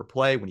EPA per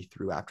play when he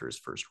threw after his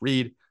first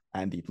read,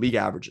 and the league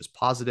average is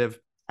positive,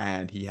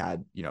 and he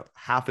had,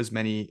 half as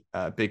many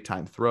big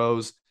time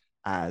throws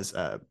as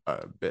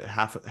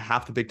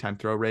half the big time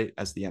throw rate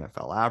as the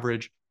NFL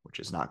average, which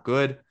is not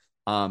good.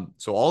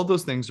 So all of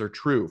those things are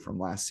true from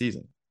last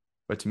season.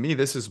 But to me,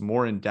 this is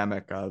more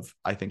endemic of,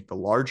 I think, the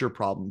larger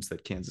problems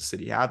that Kansas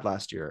City had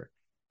last year.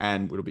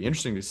 And it'll be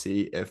interesting to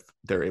see if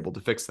they're able to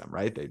fix them,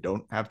 right? They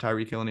don't have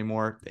Tyreek Hill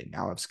anymore. They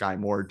now have Sky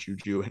Moore,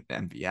 Juju,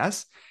 and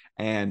MVS.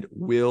 And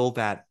will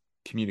that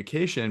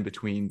communication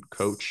between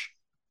coach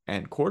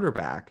and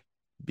quarterback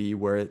be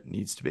where it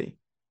needs to be?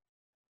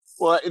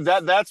 Well,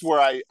 that's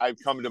where I've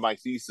come to my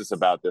thesis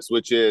about this,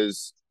 which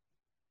is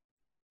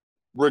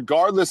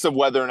regardless of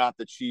whether or not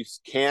the Chiefs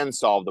can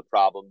solve the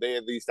problem, they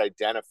at least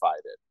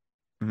identified it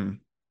Mm-hmm.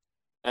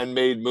 and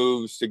made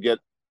moves to get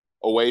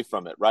away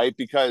from it, right?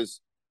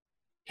 Because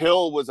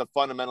Hill was a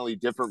fundamentally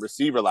different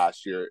receiver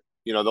last year.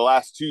 The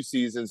last two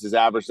seasons, his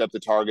average depth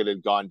of target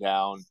had gone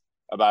down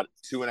about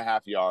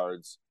 2.5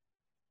 yards.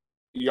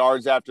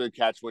 Yards after the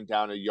catch went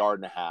down 1.5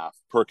 yards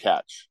per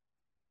catch.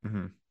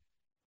 Mm-hmm.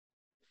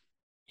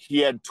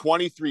 He had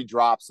 23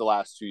 drops the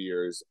last 2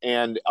 years.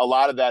 And a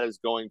lot of that is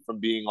going from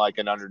being like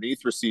an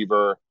underneath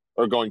receiver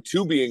or going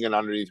to being an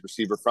underneath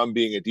receiver from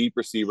being a deep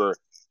receiver.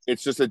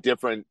 It's just a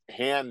different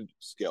hand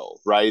skill,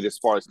 right? As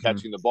far as Mm-hmm.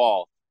 catching the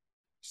ball.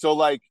 So,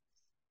 like,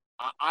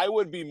 I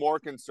would be more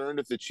concerned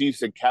if the Chiefs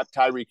had kept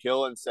Tyreek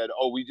Hill and said,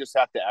 oh, we just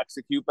have to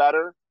execute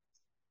better.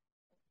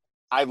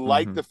 I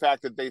like Mm-hmm. the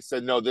fact that they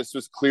said, no, this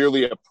was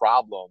clearly a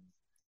problem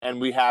and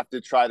we have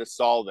to try to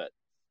solve it.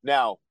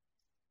 Now,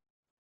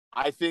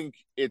 I think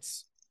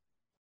it's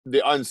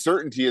the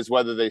uncertainty is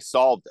whether they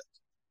solved it.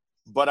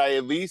 But I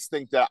at least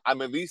think that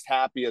I'm at least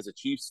happy as a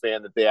Chiefs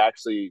fan that they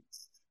actually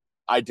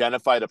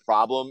identified a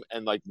problem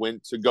and like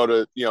went to go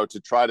to, to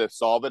try to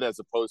solve it as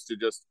opposed to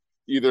just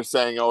either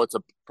saying, oh, it's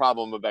a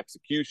problem of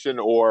execution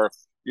or,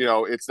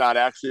 it's not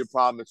actually a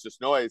problem. It's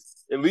just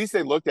noise. At least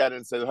they looked at it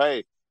and said,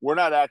 hey, we're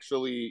not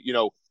actually,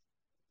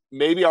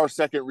 maybe our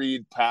second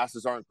read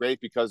passes aren't great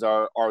because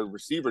our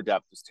receiver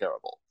depth is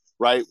terrible.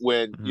 right?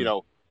 When,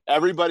 Mm-hmm.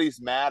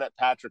 everybody's mad at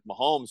Patrick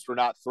Mahomes for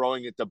not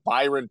throwing it to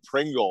Byron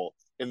Pringle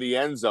in the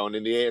end zone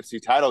in the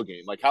AFC title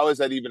game. Like, how is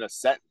that even a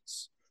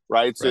sentence,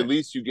 right? So at Right.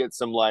 least you get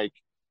some, like,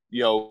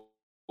 you know,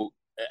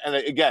 and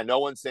again, no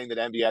one's saying that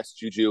MBS,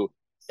 Juju,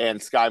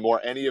 and Sky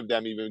Moore, any of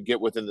them even get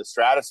within the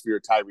stratosphere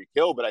of Tyreek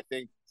Hill. But I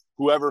think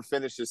whoever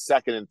finishes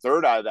second and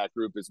third out of that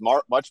group is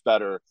much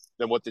better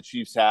than what the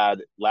Chiefs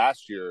had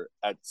last year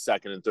at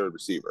second and third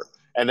receiver.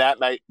 And that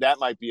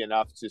might be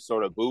enough to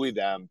sort of buoy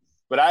them.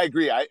 But I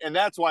agree. And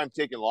that's why I'm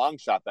taking long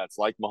shot bets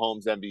like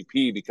Mahomes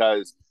MVP,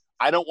 because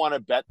I don't want to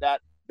bet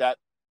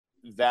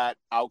that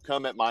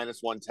outcome at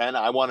minus 110.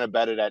 I want to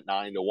bet it at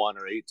 9-1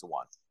 or 8-1.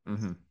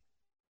 Mm-hmm.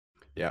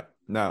 Yeah.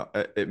 No,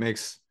 it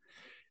makes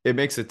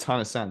a ton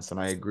of sense, and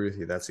I agree with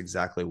you. That's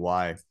exactly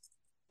why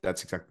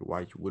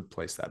you would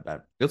place that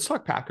bet. Let's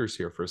talk Packers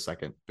here for a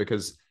second,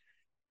 because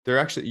they're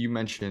actually, you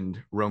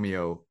mentioned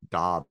Romeo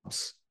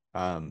Doubs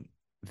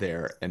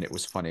there, and it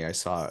was funny. I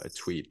saw a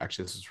tweet.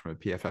 Actually, this is from a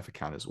PFF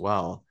account as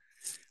well,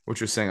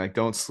 which was saying, like,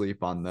 don't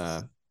sleep on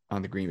the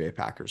Green Bay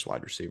Packers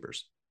wide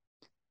receivers.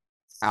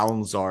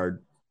 Allen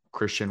Lazard,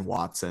 Christian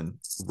Watson,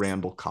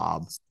 Randall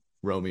Cobb,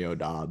 Romeo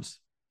Doubs.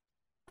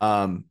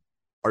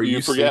 Are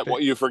you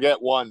sleeping? You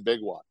forget one big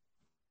one.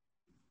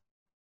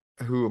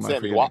 Who am I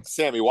forgetting?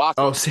 Sammy Watkins.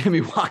 Oh,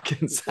 Sammy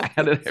Watkins.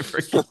 How did I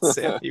forget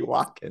Sammy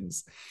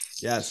Watkins?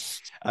 Yes.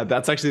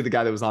 That's actually the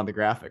guy that was on the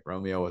graphic.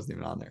 Romeo wasn't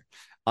even on there.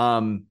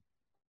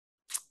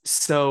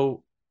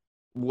 So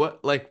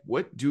what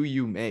do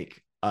you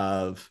make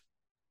of,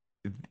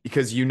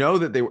 because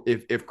that they were,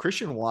 if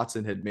Christian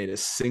Watson had made a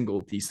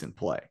single decent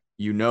play,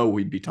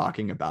 we'd be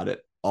talking about it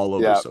all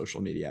over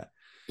social media.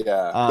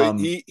 Yeah, but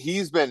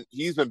he's been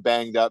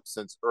banged up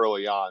since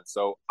early on,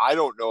 so I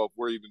don't know if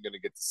we're even going to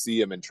get to see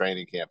him in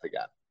training camp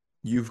again.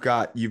 You've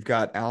got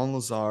Allen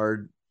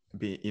Lazard,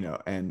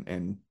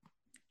 and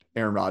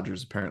Aaron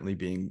Rodgers apparently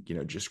being,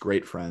 just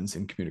great friends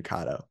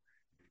incommunicado.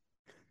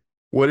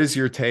 What is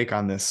your take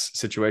on this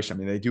situation? I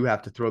mean, they do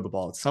have to throw the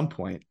ball at some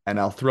point, and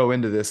I'll throw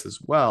into this as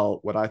well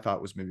what I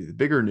thought was maybe the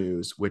bigger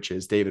news, which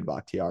is David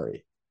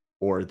Bakhtiari,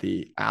 or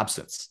the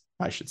absence,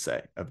 I should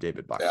say, of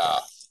David Bakhtiari. Yeah.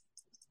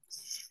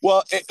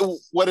 Well,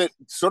 what it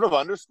sort of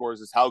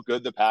underscores is how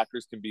good the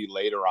Packers can be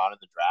later on in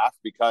the draft,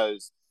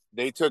 because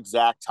they took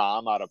Zach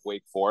Tom out of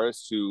Wake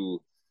Forest, who,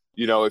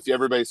 if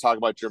everybody's talking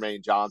about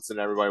Jermaine Johnson,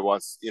 everybody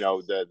wants,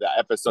 the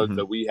episodes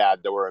that we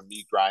had that were a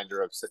meat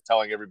grinder of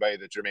telling everybody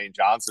that Jermaine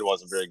Johnson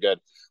wasn't very good.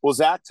 Well,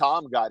 Zach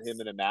Tom got him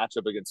in a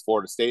matchup against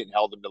Florida State and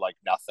held him to like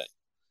nothing.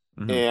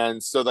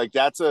 And so, like,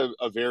 that's a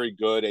very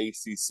good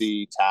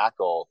ACC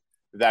tackle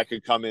that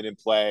could come in and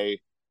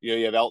play.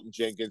 You have Elton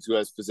Jenkins, who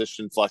has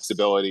position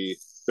flexibility.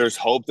 There's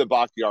hope that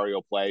Bakhtiari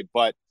will play,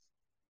 but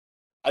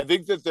I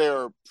think that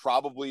they're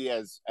probably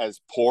as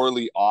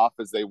poorly off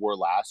as they were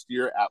last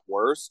year at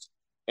worst,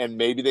 and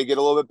maybe they get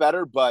a little bit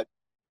better. But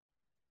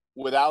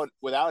without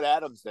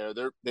Adams there,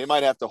 they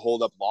might have to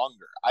hold up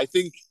longer. I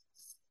think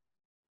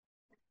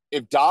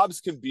if Dobbs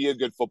can be a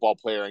good football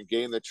player and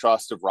gain the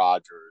trust of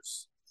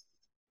Rodgers,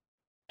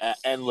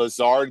 and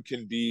Lazard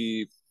can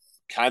be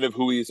kind of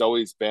who he's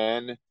always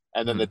been,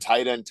 and then the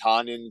tight end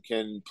Tanyan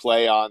can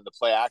play on the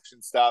play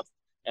action stuff,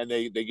 and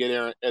they get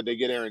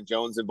Aaron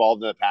Jones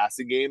involved in the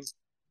passing game,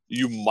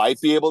 you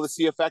might be able to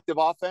see effective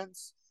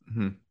offense.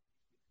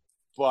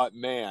 But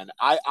man,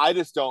 I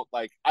just don't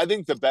like. I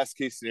think the best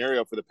case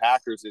scenario for the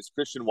Packers is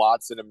Christian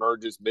Watson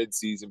emerges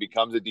midseason,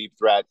 becomes a deep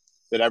threat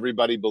that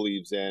everybody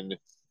believes in.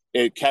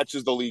 It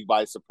catches the league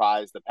by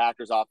surprise. The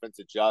Packers offense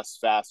adjusts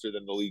faster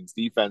than the league's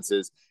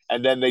defenses,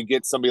 and then they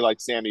get somebody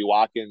like Sammy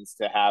Watkins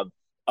to have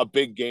a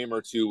big game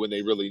or two when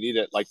they really need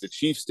it, like the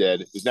Chiefs did.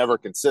 He was never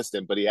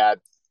consistent, but he had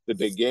the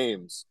big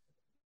games.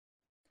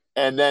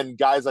 And then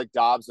guys like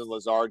Dobbs and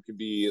Lazard can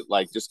be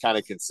like just kind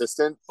of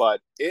consistent,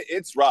 but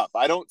it's rough.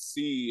 I don't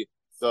see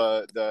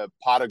the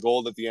pot of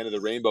gold at the end of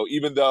the rainbow,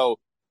 even though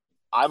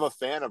I'm a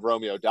fan of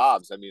Romeo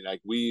Dobbs. I mean,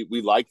 like we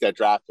like that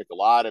draft pick a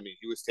lot. I mean,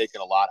 he was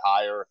taken a lot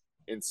higher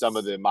in some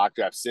of the mock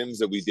draft sims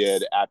that we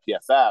did at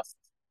PFF.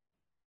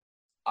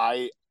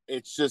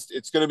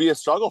 It's going to be a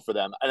struggle for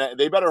them, and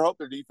they better hope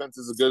their defense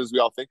is as good as we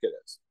all think it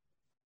is.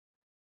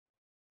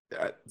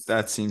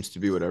 That seems to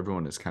be what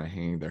everyone is kind of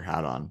hanging their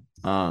hat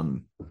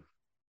on.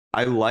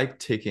 I like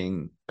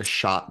taking a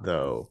shot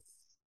though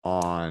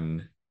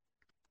on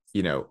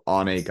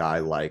a guy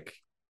like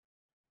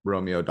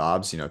Romeo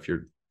Dobbs. If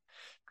you're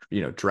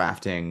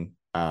drafting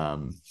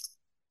a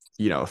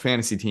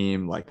fantasy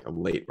team, like a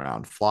late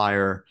round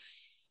flyer,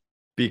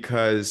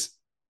 because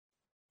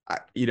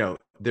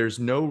there's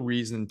no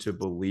reason to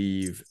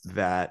believe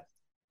that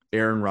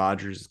Aaron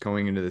Rodgers is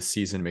going into the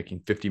season making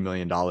 $50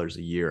 million a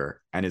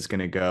year and is going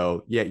to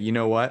go, yeah, you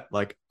know what?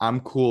 Like, I'm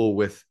cool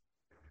with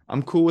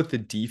the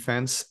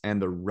defense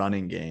and the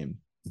running game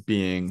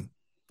being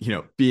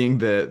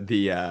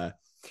the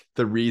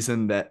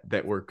reason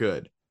that we're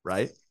good.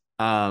 Right.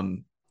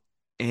 And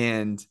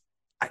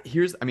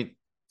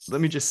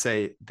let me just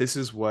say, this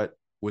is what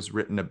was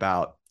written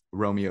about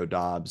Romeo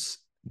Doubs,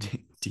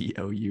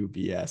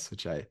 Doubs,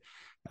 which I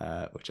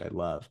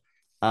love.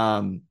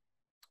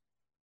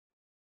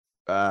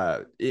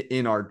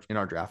 in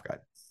our draft guide.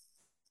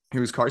 He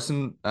was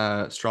Carson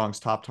Strong's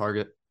top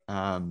target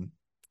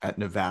at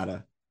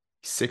Nevada.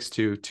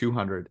 6'2",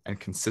 200, and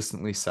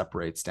consistently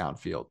separates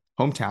downfield.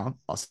 Hometown,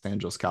 Los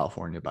Angeles,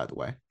 California, by the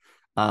way.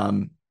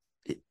 Um,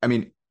 I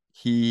mean,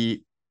 his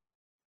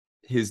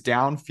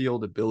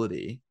downfield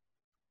ability,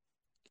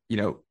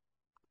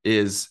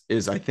 is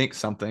I think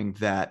something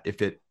that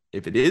if it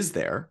is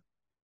there,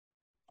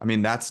 I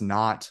mean, that's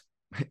not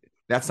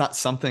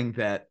something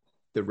that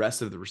the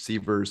rest of the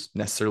receivers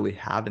necessarily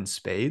have in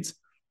spades.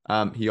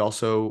 He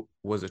also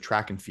was a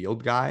track and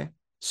field guy,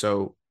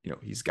 so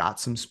he's got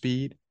some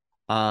speed.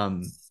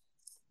 Um,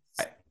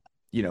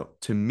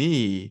 to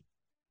me,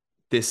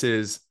 this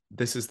is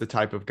the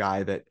type of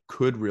guy that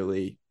could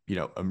really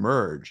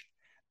emerge.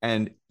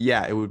 And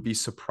yeah, it would be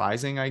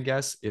surprising, I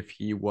guess, if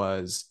he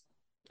was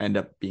end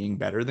up being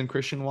better than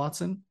Christian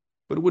Watson,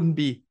 but it wouldn't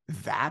be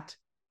that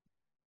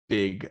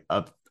big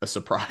of a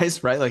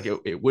surprise, right? Like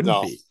it wouldn't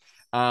No. be.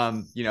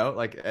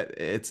 Like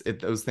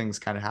those things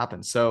kind of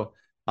happen. So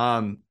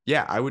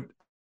yeah, I would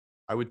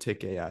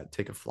take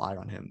a fly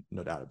on him,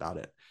 no doubt about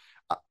it.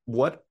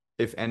 What,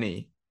 if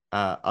any,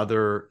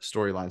 other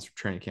storylines from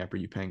training camp are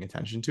you paying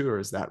attention to, or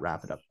is that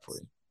wrap it up for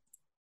you?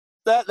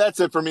 That's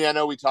it for me. I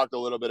know we talked a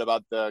little bit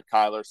about the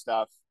Kyler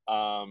stuff.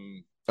 Oh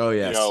You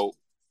yes. know,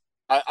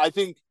 I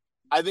think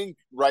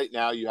right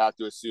now you have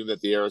to assume that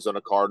the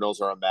Arizona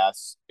Cardinals are a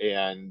mess,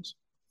 and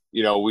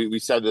we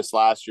said this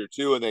last year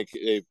too, and they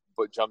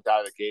jumped out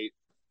of the gate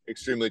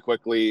extremely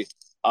quickly.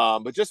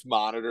 But just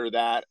monitor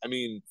that. I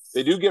mean,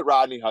 they do get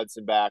Rodney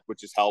Hudson back,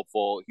 which is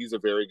helpful. He's a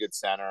very good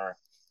center.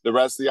 The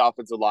rest of the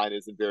offensive line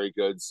isn't very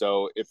good.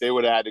 So if they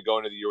would have had to go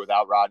into the year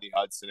without Rodney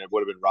Hudson, it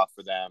would have been rough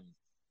for them.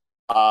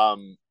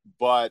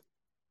 But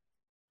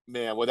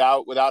man,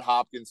 without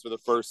Hopkins for the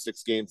first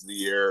 6 games of the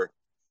year,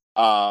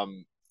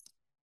 um,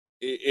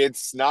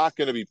 it's not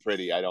going to be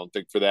pretty, I don't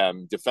think, for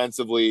them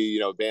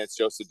defensively. Vance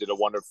Joseph did a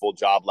wonderful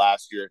job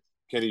last year.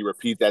 Can he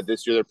repeat that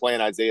this year? They're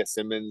playing Isaiah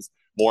Simmons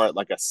more at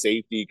like a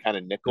safety kind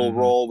of nickel Mm-hmm.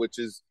 role, which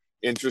is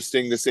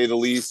interesting to say the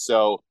least.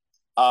 So,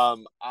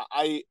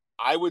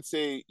 I would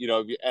say,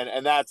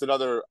 and that's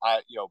another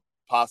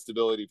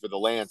possibility for the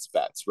Lance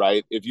bets,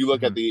 right? If you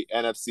look Mm-hmm. at the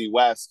NFC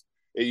West,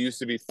 it used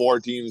to be 4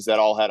 teams that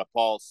all had a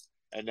pulse,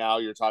 and now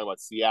you're talking about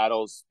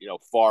Seattle's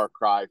far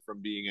cry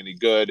from being any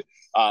good.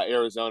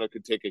 Arizona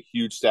could take a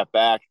huge step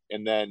back,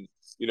 and then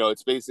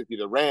it's basically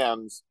the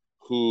Rams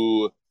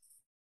who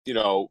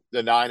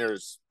the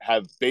Niners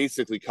have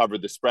basically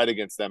covered the spread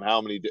against them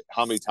how many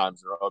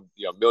times in a row,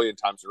 a million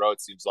times in a row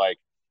it seems like,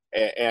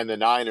 and the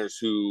Niners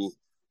who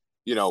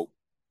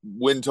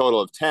win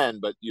total of 10,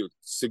 but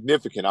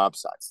significant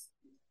upside.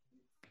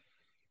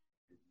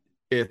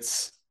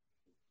 It's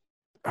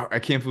I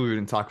can't believe we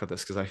didn't talk about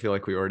this because I feel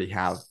like we already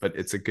have, but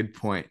it's a good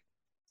point.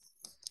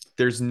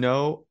 There's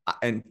no,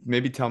 and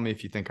maybe tell me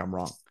if you think I'm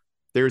wrong.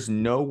 There's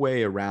no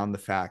way around the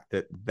fact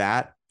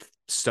that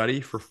study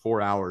for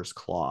 4 hours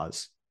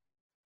clause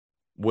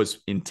was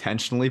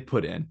intentionally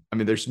put in. I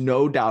mean, there's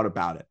no doubt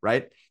about it,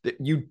 right?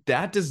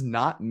 That does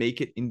not make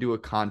it into a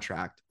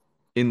contract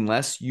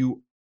unless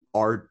you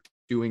are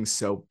doing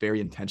so very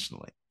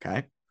intentionally.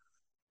 Okay.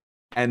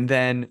 And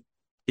then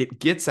it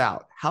gets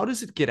out. How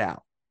does it get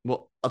out?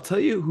 Well, I'll tell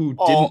you who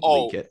didn't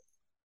leak it.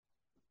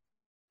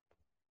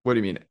 What do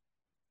you mean?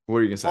 What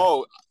are you gonna say?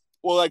 Oh,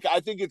 well, like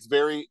I think it's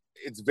very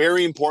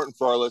important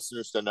for our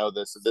listeners to know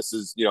this. This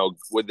is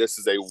this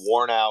is a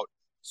worn out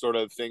sort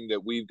of thing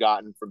that we've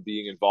gotten from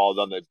being involved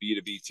on the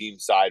B2B team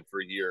side for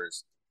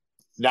years.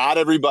 Not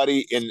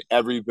everybody in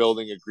every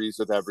building agrees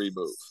with every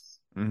move.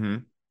 Mm-hmm.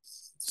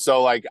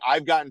 So like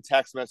I've gotten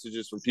text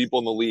messages from people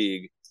in the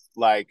league,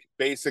 like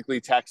basically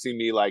texting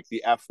me like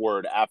the F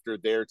word after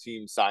their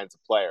team signs a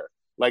player.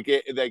 Like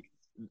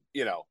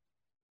you know,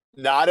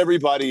 not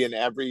everybody in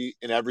every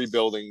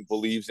building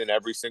believes in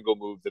every single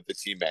move that the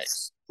team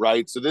makes,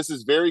 right? So this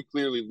is very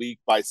clearly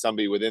leaked by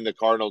somebody within the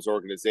Cardinals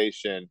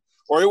organization,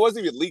 or it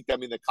wasn't even leaked. I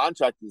mean, the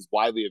contract is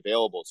widely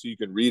available, so you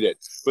can read it.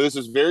 But this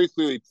is very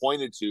clearly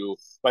pointed to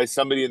by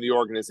somebody in the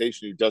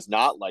organization who does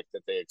not like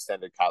that they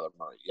extended Kyler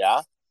Murray.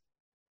 Yeah.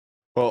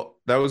 Well,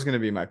 that was going to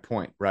be my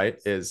point, right?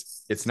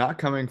 Is it's not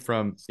coming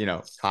from,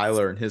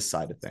 Kyler and his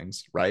side of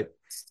things, right?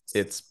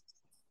 It's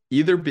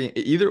either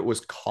it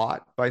was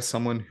caught by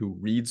someone who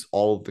reads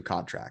all of the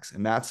contracts.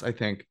 And I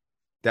think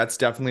that's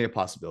definitely a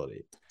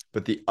possibility.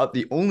 But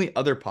the only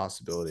other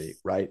possibility,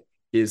 right,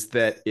 is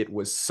that it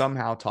was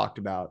somehow talked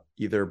about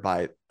either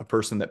by a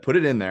person that put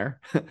it in there,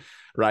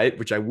 right?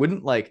 Which it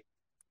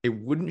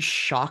wouldn't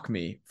shock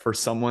me for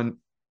someone,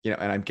 and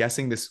I'm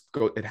guessing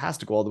it has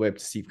to go all the way up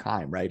to Steve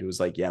Keim, right? It was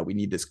like, yeah, we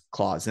need this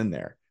clause in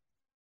there.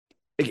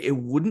 It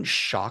wouldn't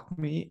shock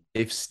me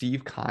if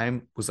Steve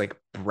Keim was like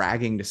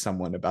bragging to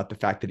someone about the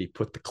fact that he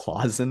put the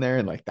clause in there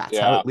and like that's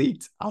how Yeah. it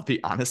leaked. I'll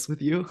be honest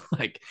with you.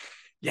 Like,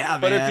 yeah,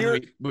 But if man,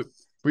 you're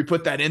we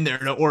put that in there.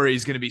 Don't worry,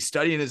 he's going to be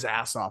studying his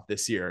ass off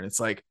this year. And it's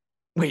like,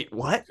 wait,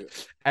 what?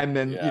 And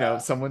then, yeah.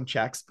 someone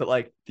checks. But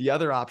like the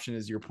other option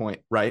is your point,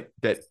 right?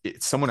 That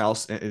it's someone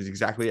else is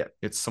exactly it.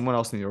 It's someone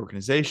else in the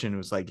organization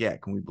who's like, yeah,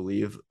 can we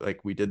believe like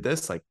we did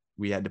this? Like,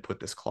 we had to put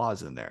this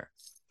clause in there.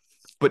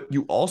 But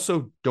you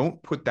also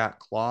don't put that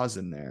clause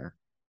in there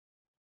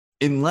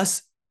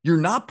unless you're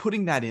not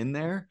putting that in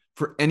there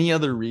for any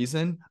other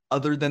reason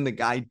other than the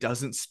guy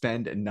doesn't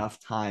spend enough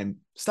time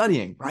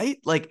studying, right?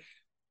 Like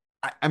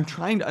I'm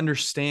trying to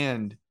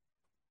understand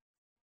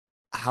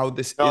how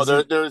this No,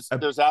 isn't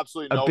there's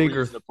absolutely a no bigger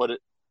reason to put it.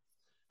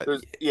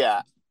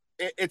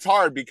 It's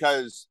hard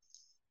because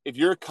if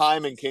you're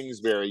Keim and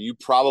Kingsbury, you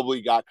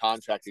probably got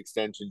contract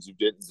extensions you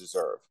didn't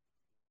deserve,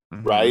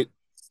 mm-hmm, right?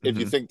 If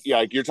you mm-hmm, think,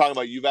 like you're talking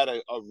about, you've had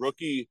a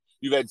rookie,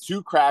 you've had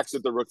two cracks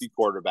at the rookie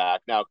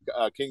quarterback. Now,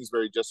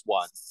 Kingsbury just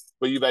won,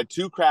 but you've had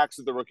two cracks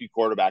at the rookie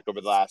quarterback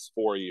over the last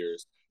 4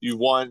 years. You've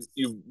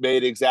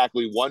made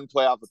exactly one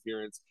playoff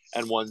appearance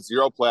and won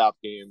 0 playoff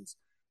games.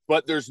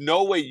 But there's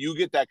no way you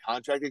get that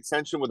contract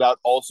extension without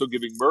also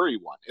giving Murray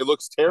one. It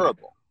looks right,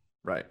 terrible.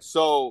 right.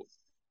 So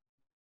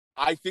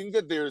I think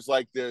that there's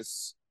like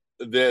this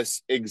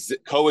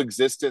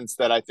coexistence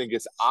that I think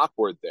is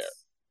awkward there.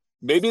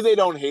 Maybe they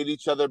don't hate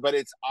each other, but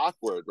it's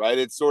awkward, right?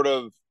 It's sort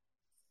of,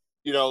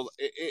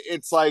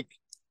 it's like,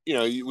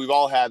 we've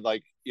all had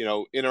like,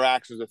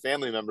 interactions with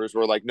family members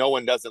where like no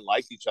one doesn't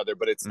like each other,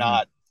 but it's Mm-hmm.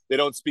 not, they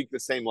don't speak the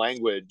same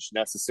language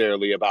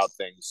necessarily about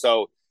things.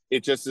 So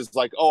it just is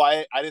like, oh,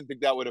 I didn't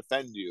think that would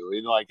offend you.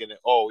 And like, and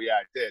oh yeah,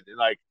 it did. And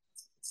like,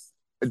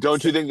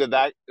 don't you think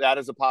that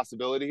is a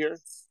possibility here?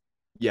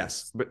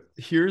 Yes, but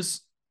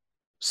here's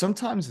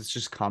sometimes it's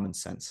just common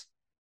sense.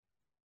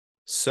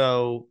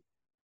 So,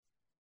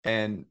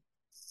 and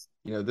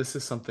this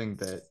is something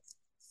that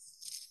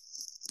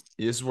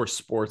is where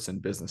sports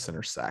and business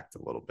intersect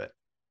a little bit.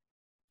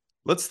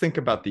 Let's think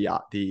about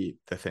the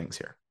things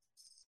here.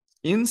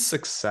 In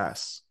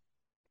success,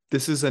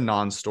 this is a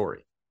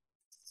non-story,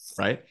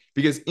 right?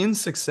 Because in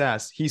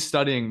success, he's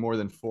studying more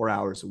than 4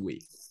 hours a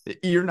week.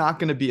 You're not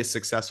going to be a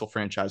successful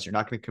franchise. You're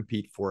not going to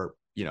compete for,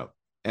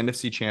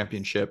 NFC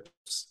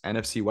championships,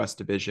 NFC West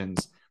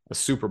divisions, a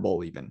Super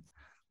Bowl even,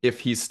 if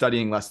he's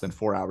studying less than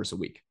 4 hours a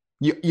week.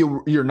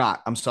 You're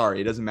not. I'm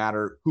sorry. It doesn't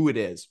matter who it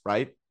is,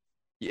 right?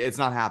 It's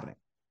not happening.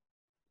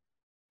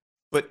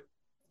 But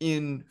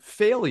in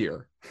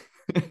failure,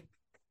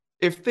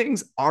 if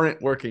things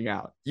aren't working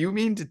out, you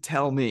mean to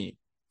tell me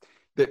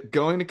that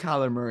going to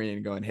Kyler Murray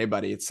and going, hey,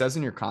 buddy, it says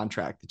in your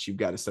contract that you've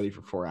got to study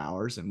for 4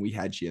 hours and we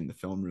had you in the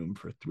film room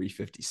for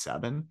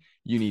 357.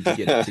 You need to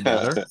get it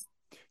together.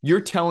 You're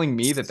telling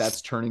me that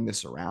that's turning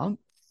this around?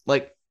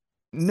 Like,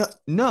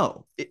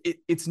 no,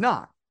 it's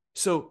not.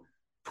 So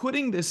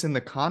putting this in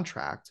the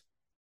contract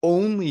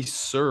only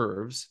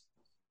serves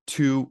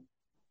to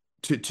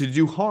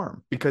do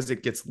harm because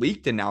it gets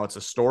leaked and now it's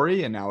a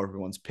story and now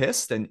everyone's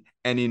pissed and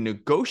in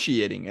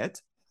negotiating it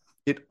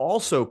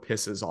also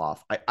pisses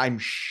off. I'm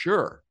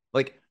sure.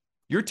 Like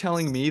you're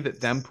telling me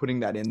that them putting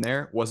that in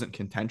there wasn't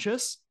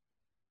contentious.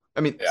 I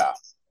mean, Yeah.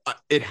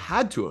 It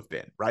had to have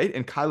been, right?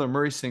 And Kyler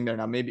Murray's sitting there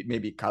now. Maybe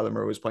Kyler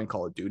Murray was playing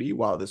Call of Duty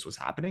while this was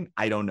happening.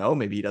 I don't know.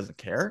 Maybe he doesn't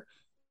care,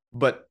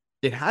 but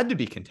it had to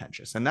be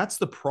contentious. And that's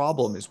the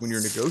problem is when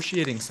you're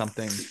negotiating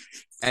something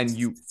and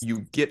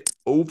you get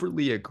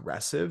overly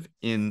aggressive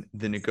in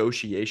the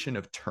negotiation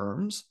of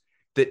terms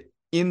that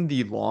in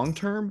the long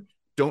term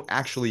don't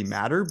actually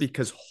matter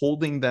because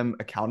holding them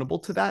accountable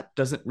to that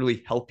doesn't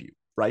really help you,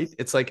 right?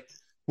 It's like,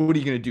 what are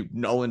you going to do?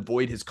 Null and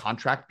void his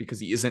contract because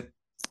he isn't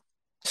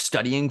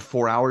studying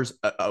 4 hours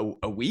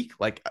a week?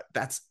 Like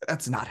that's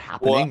not Well,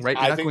 happening, right?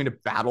 You're I not think going to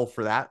battle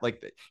for that. Like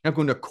you're not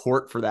going to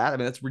court for that. I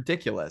mean, that's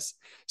ridiculous.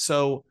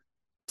 So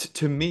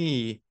to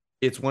me,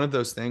 it's one of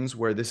those things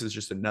where this is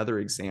just another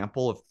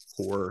example of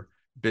poor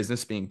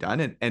business being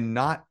done and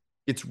not,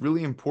 it's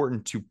really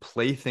important to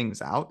play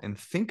things out and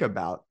think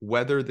about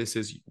whether this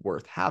is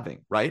worth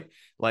having, right?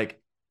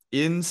 Like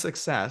in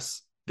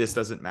success, this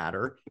doesn't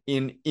matter.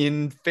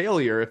 In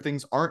failure, if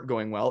things aren't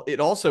going well, it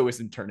also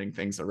isn't turning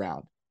things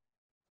around.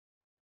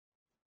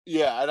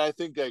 Yeah, and I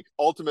think like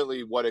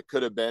ultimately what it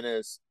could have been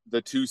is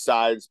the two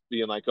sides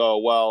being like, oh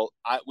well,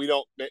 we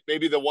don't.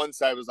 Maybe the one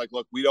side was like,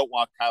 look, we don't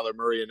want Kyler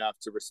Murray enough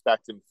to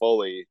respect him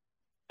fully,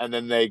 and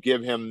then they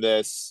give him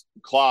this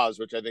clause,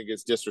 which I think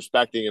is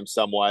disrespecting him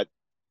somewhat,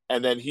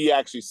 and then he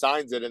actually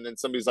signs it, and then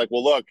somebody's like,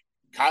 well, look,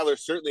 Kyler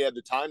certainly had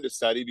the time to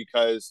study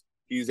because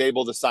he's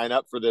able to sign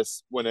up for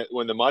this when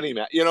the money,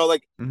 like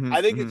Mm-hmm,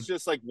 I think mm-hmm. it's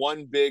just like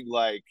one big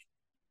like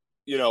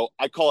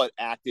I call it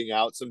acting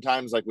out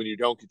sometimes, like when you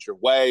don't get your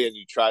way and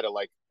you try to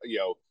like,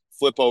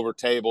 flip over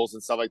tables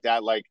and stuff like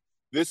that. Like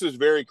this is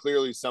very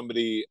clearly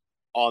somebody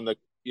on the,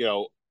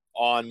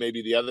 on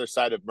maybe the other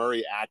side of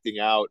Murray acting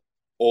out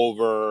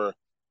over,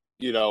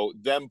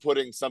 them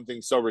putting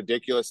something so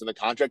ridiculous in the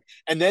contract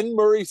and then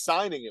Murray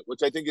signing it,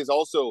 which I think is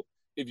also,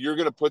 if you're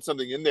going to put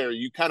something in there,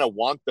 you kind of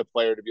want the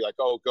player to be like,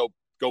 oh, go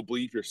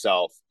bleep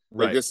yourself.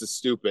 Like Right. this is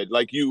stupid.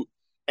 Like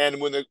and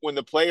when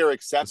the player That's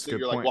accepts a it, good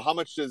you're like, point. well, how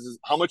much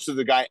does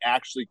the guy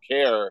actually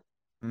care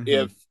Mm-hmm.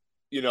 if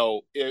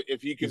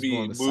if he can He's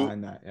willing be to moved?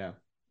 sign that. Yeah.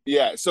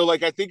 Yeah. So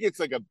like I think it's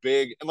like a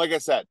big, and like I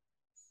said,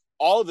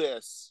 all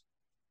this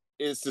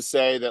is to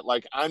say that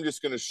like I'm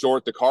just going to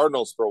short the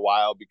Cardinals for a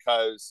while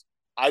because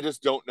I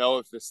just don't know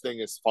if this thing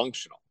is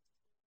functional.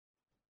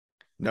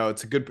 No,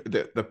 it's a good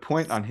the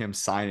point on him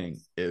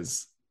signing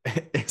is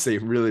is a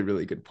really,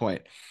 really good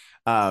point.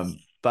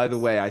 By the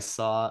way, I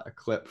saw a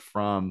clip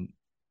from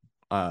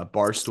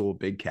Barstool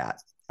Big Cat,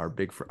 our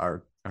big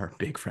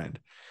friend,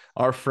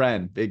 our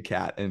friend Big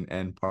Cat,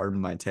 and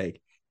pardon my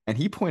take. And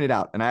he pointed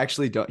out, and I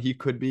actually don't, he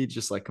could be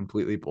just like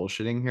completely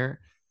bullshitting here,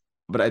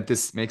 but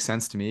this makes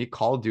sense to me.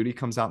 Call of Duty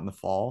comes out in the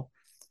fall,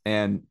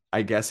 and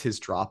I guess his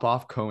drop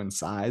off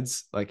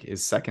coincides, like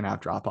his second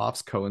half drop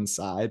offs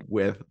coincide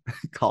with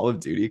Call of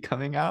Duty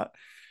coming out,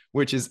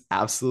 which is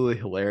absolutely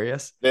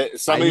hilarious.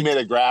 Somebody made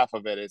a graph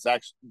of it. It's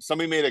actually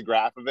somebody made a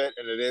graph of it,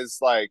 and it is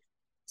like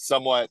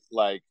somewhat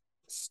like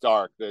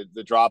stark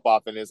the drop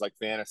off in his like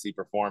fantasy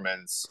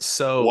performance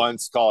So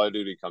once Call of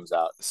Duty comes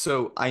out.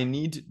 So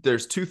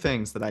there's two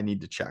things that I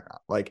need to check on.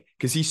 Like,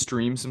 because he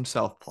streams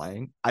himself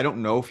playing. I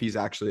don't know if he's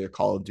actually a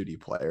Call of Duty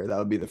player. That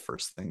would be the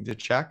first thing to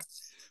check.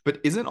 But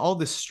isn't all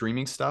this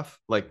streaming stuff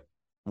like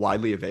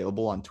widely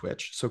available on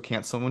Twitch? So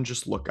can't someone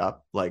just look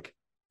up like,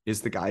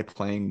 is the guy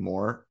playing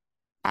more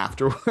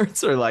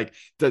afterwards? Or like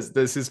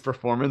does his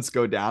performance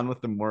go down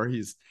with the more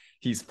he's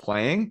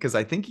playing? Because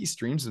I think he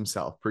streams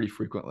himself pretty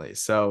frequently.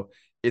 So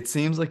it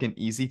seems like an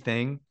easy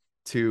thing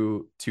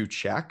to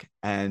check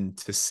and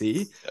to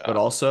see, but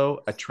also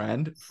a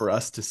trend for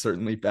us to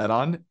certainly bet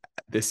on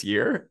this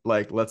year.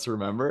 Like, let's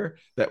remember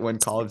that when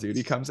Call of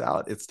Duty comes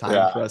out, it's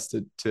time for us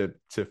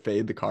to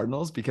fade the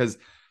Cardinals, because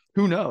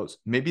who knows,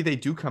 maybe they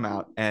do come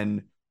out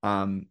and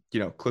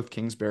Cliff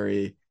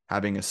Kingsbury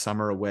having a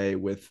summer away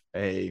with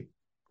a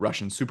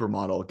Russian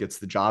supermodel gets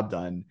the job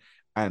done,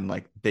 and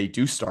like they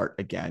do start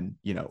again,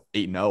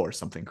 8-0 or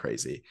something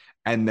crazy.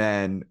 And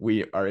then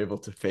we are able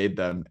to fade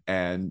them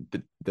and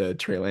the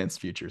Trey Lance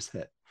futures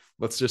hit.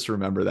 Let's just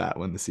remember that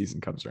when the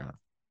season comes around.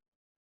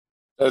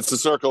 It's the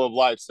circle of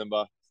life,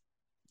 Simba.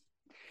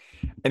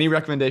 Any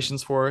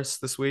recommendations for us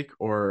this week,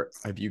 or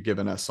have you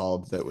given us all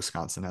that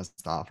Wisconsin has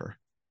to offer?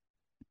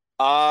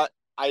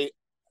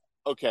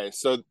 Okay,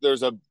 so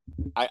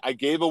I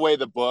gave away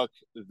the book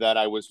that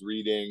I was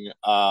reading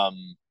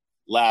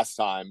last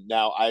time.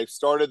 Now I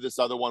started this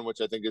other one, which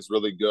I think is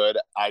really good.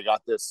 I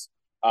got this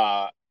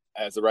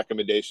as a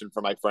recommendation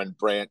from my friend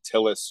Brant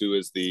Tillis, who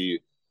is the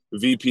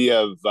VP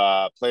of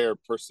player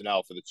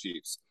personnel for the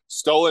Chiefs.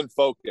 Stolen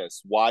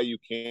Focus: Why You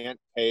Can't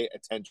Pay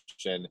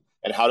Attention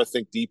and How to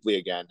Think Deeply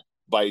Again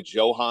by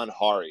Johan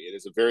Hari. It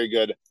is a very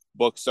good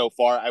book so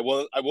far. I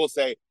will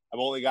say I've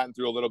only gotten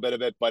through a little bit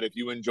of it, but if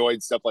you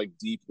enjoyed stuff like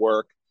Deep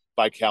Work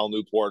by Cal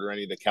Newport or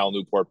any of the Cal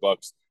Newport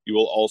books, you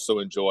will also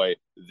enjoy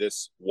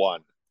this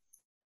one.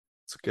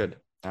 It's good.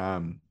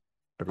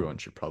 Everyone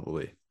should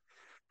probably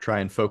try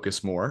and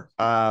focus more.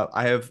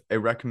 I have a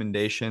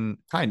recommendation,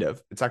 kind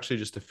of. It's actually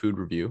just a food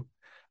review.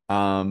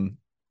 I'm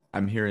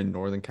here in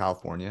Northern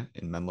California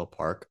in Menlo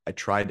Park. I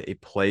tried a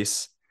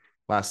place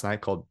last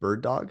night called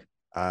Bird Dog.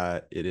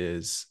 It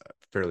is a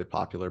fairly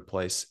popular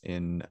place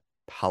in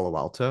Palo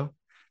Alto.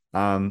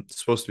 It's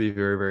supposed to be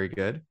very, very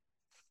good.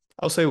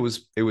 I'll say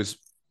it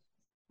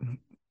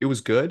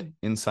was good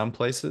in some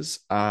places,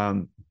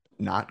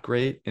 not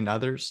great in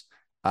others.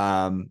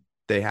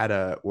 They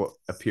had what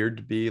appeared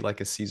to be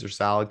like a Caesar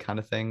salad kind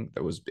of thing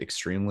that was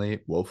extremely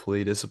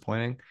woefully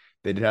disappointing.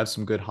 They did have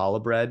some good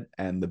challah bread,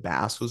 and the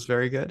bass was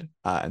very good,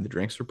 and the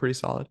drinks were pretty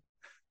solid.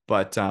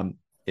 But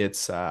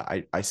it's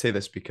I say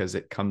this because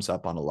it comes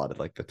up on a lot of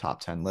like the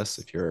top 10 lists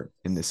if you're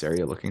in this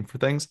area looking for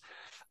things.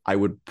 I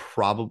would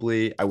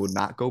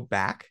not go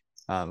back.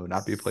 It would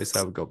not be a place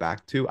that I would go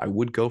back to. I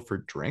would go for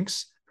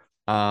drinks,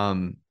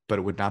 but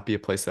it would not be a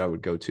place that I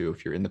would go to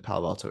if you're in the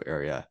Palo Alto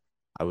area.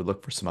 I would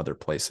look for some other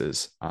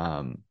places,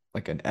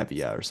 like an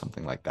Evia or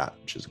something like that,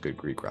 which is a good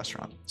Greek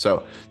restaurant.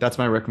 So that's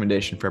my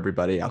recommendation for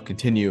everybody. I'll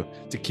continue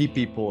to keep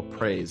people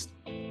appraised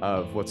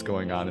of what's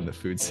going on in the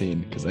food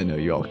scene, because I know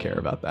you all care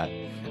about that.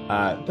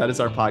 That is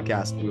our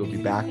podcast. We will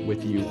be back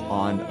with you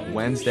on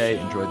Wednesday.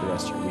 Enjoy the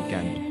rest of your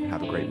weekend.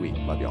 Have a great week.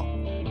 Love y'all.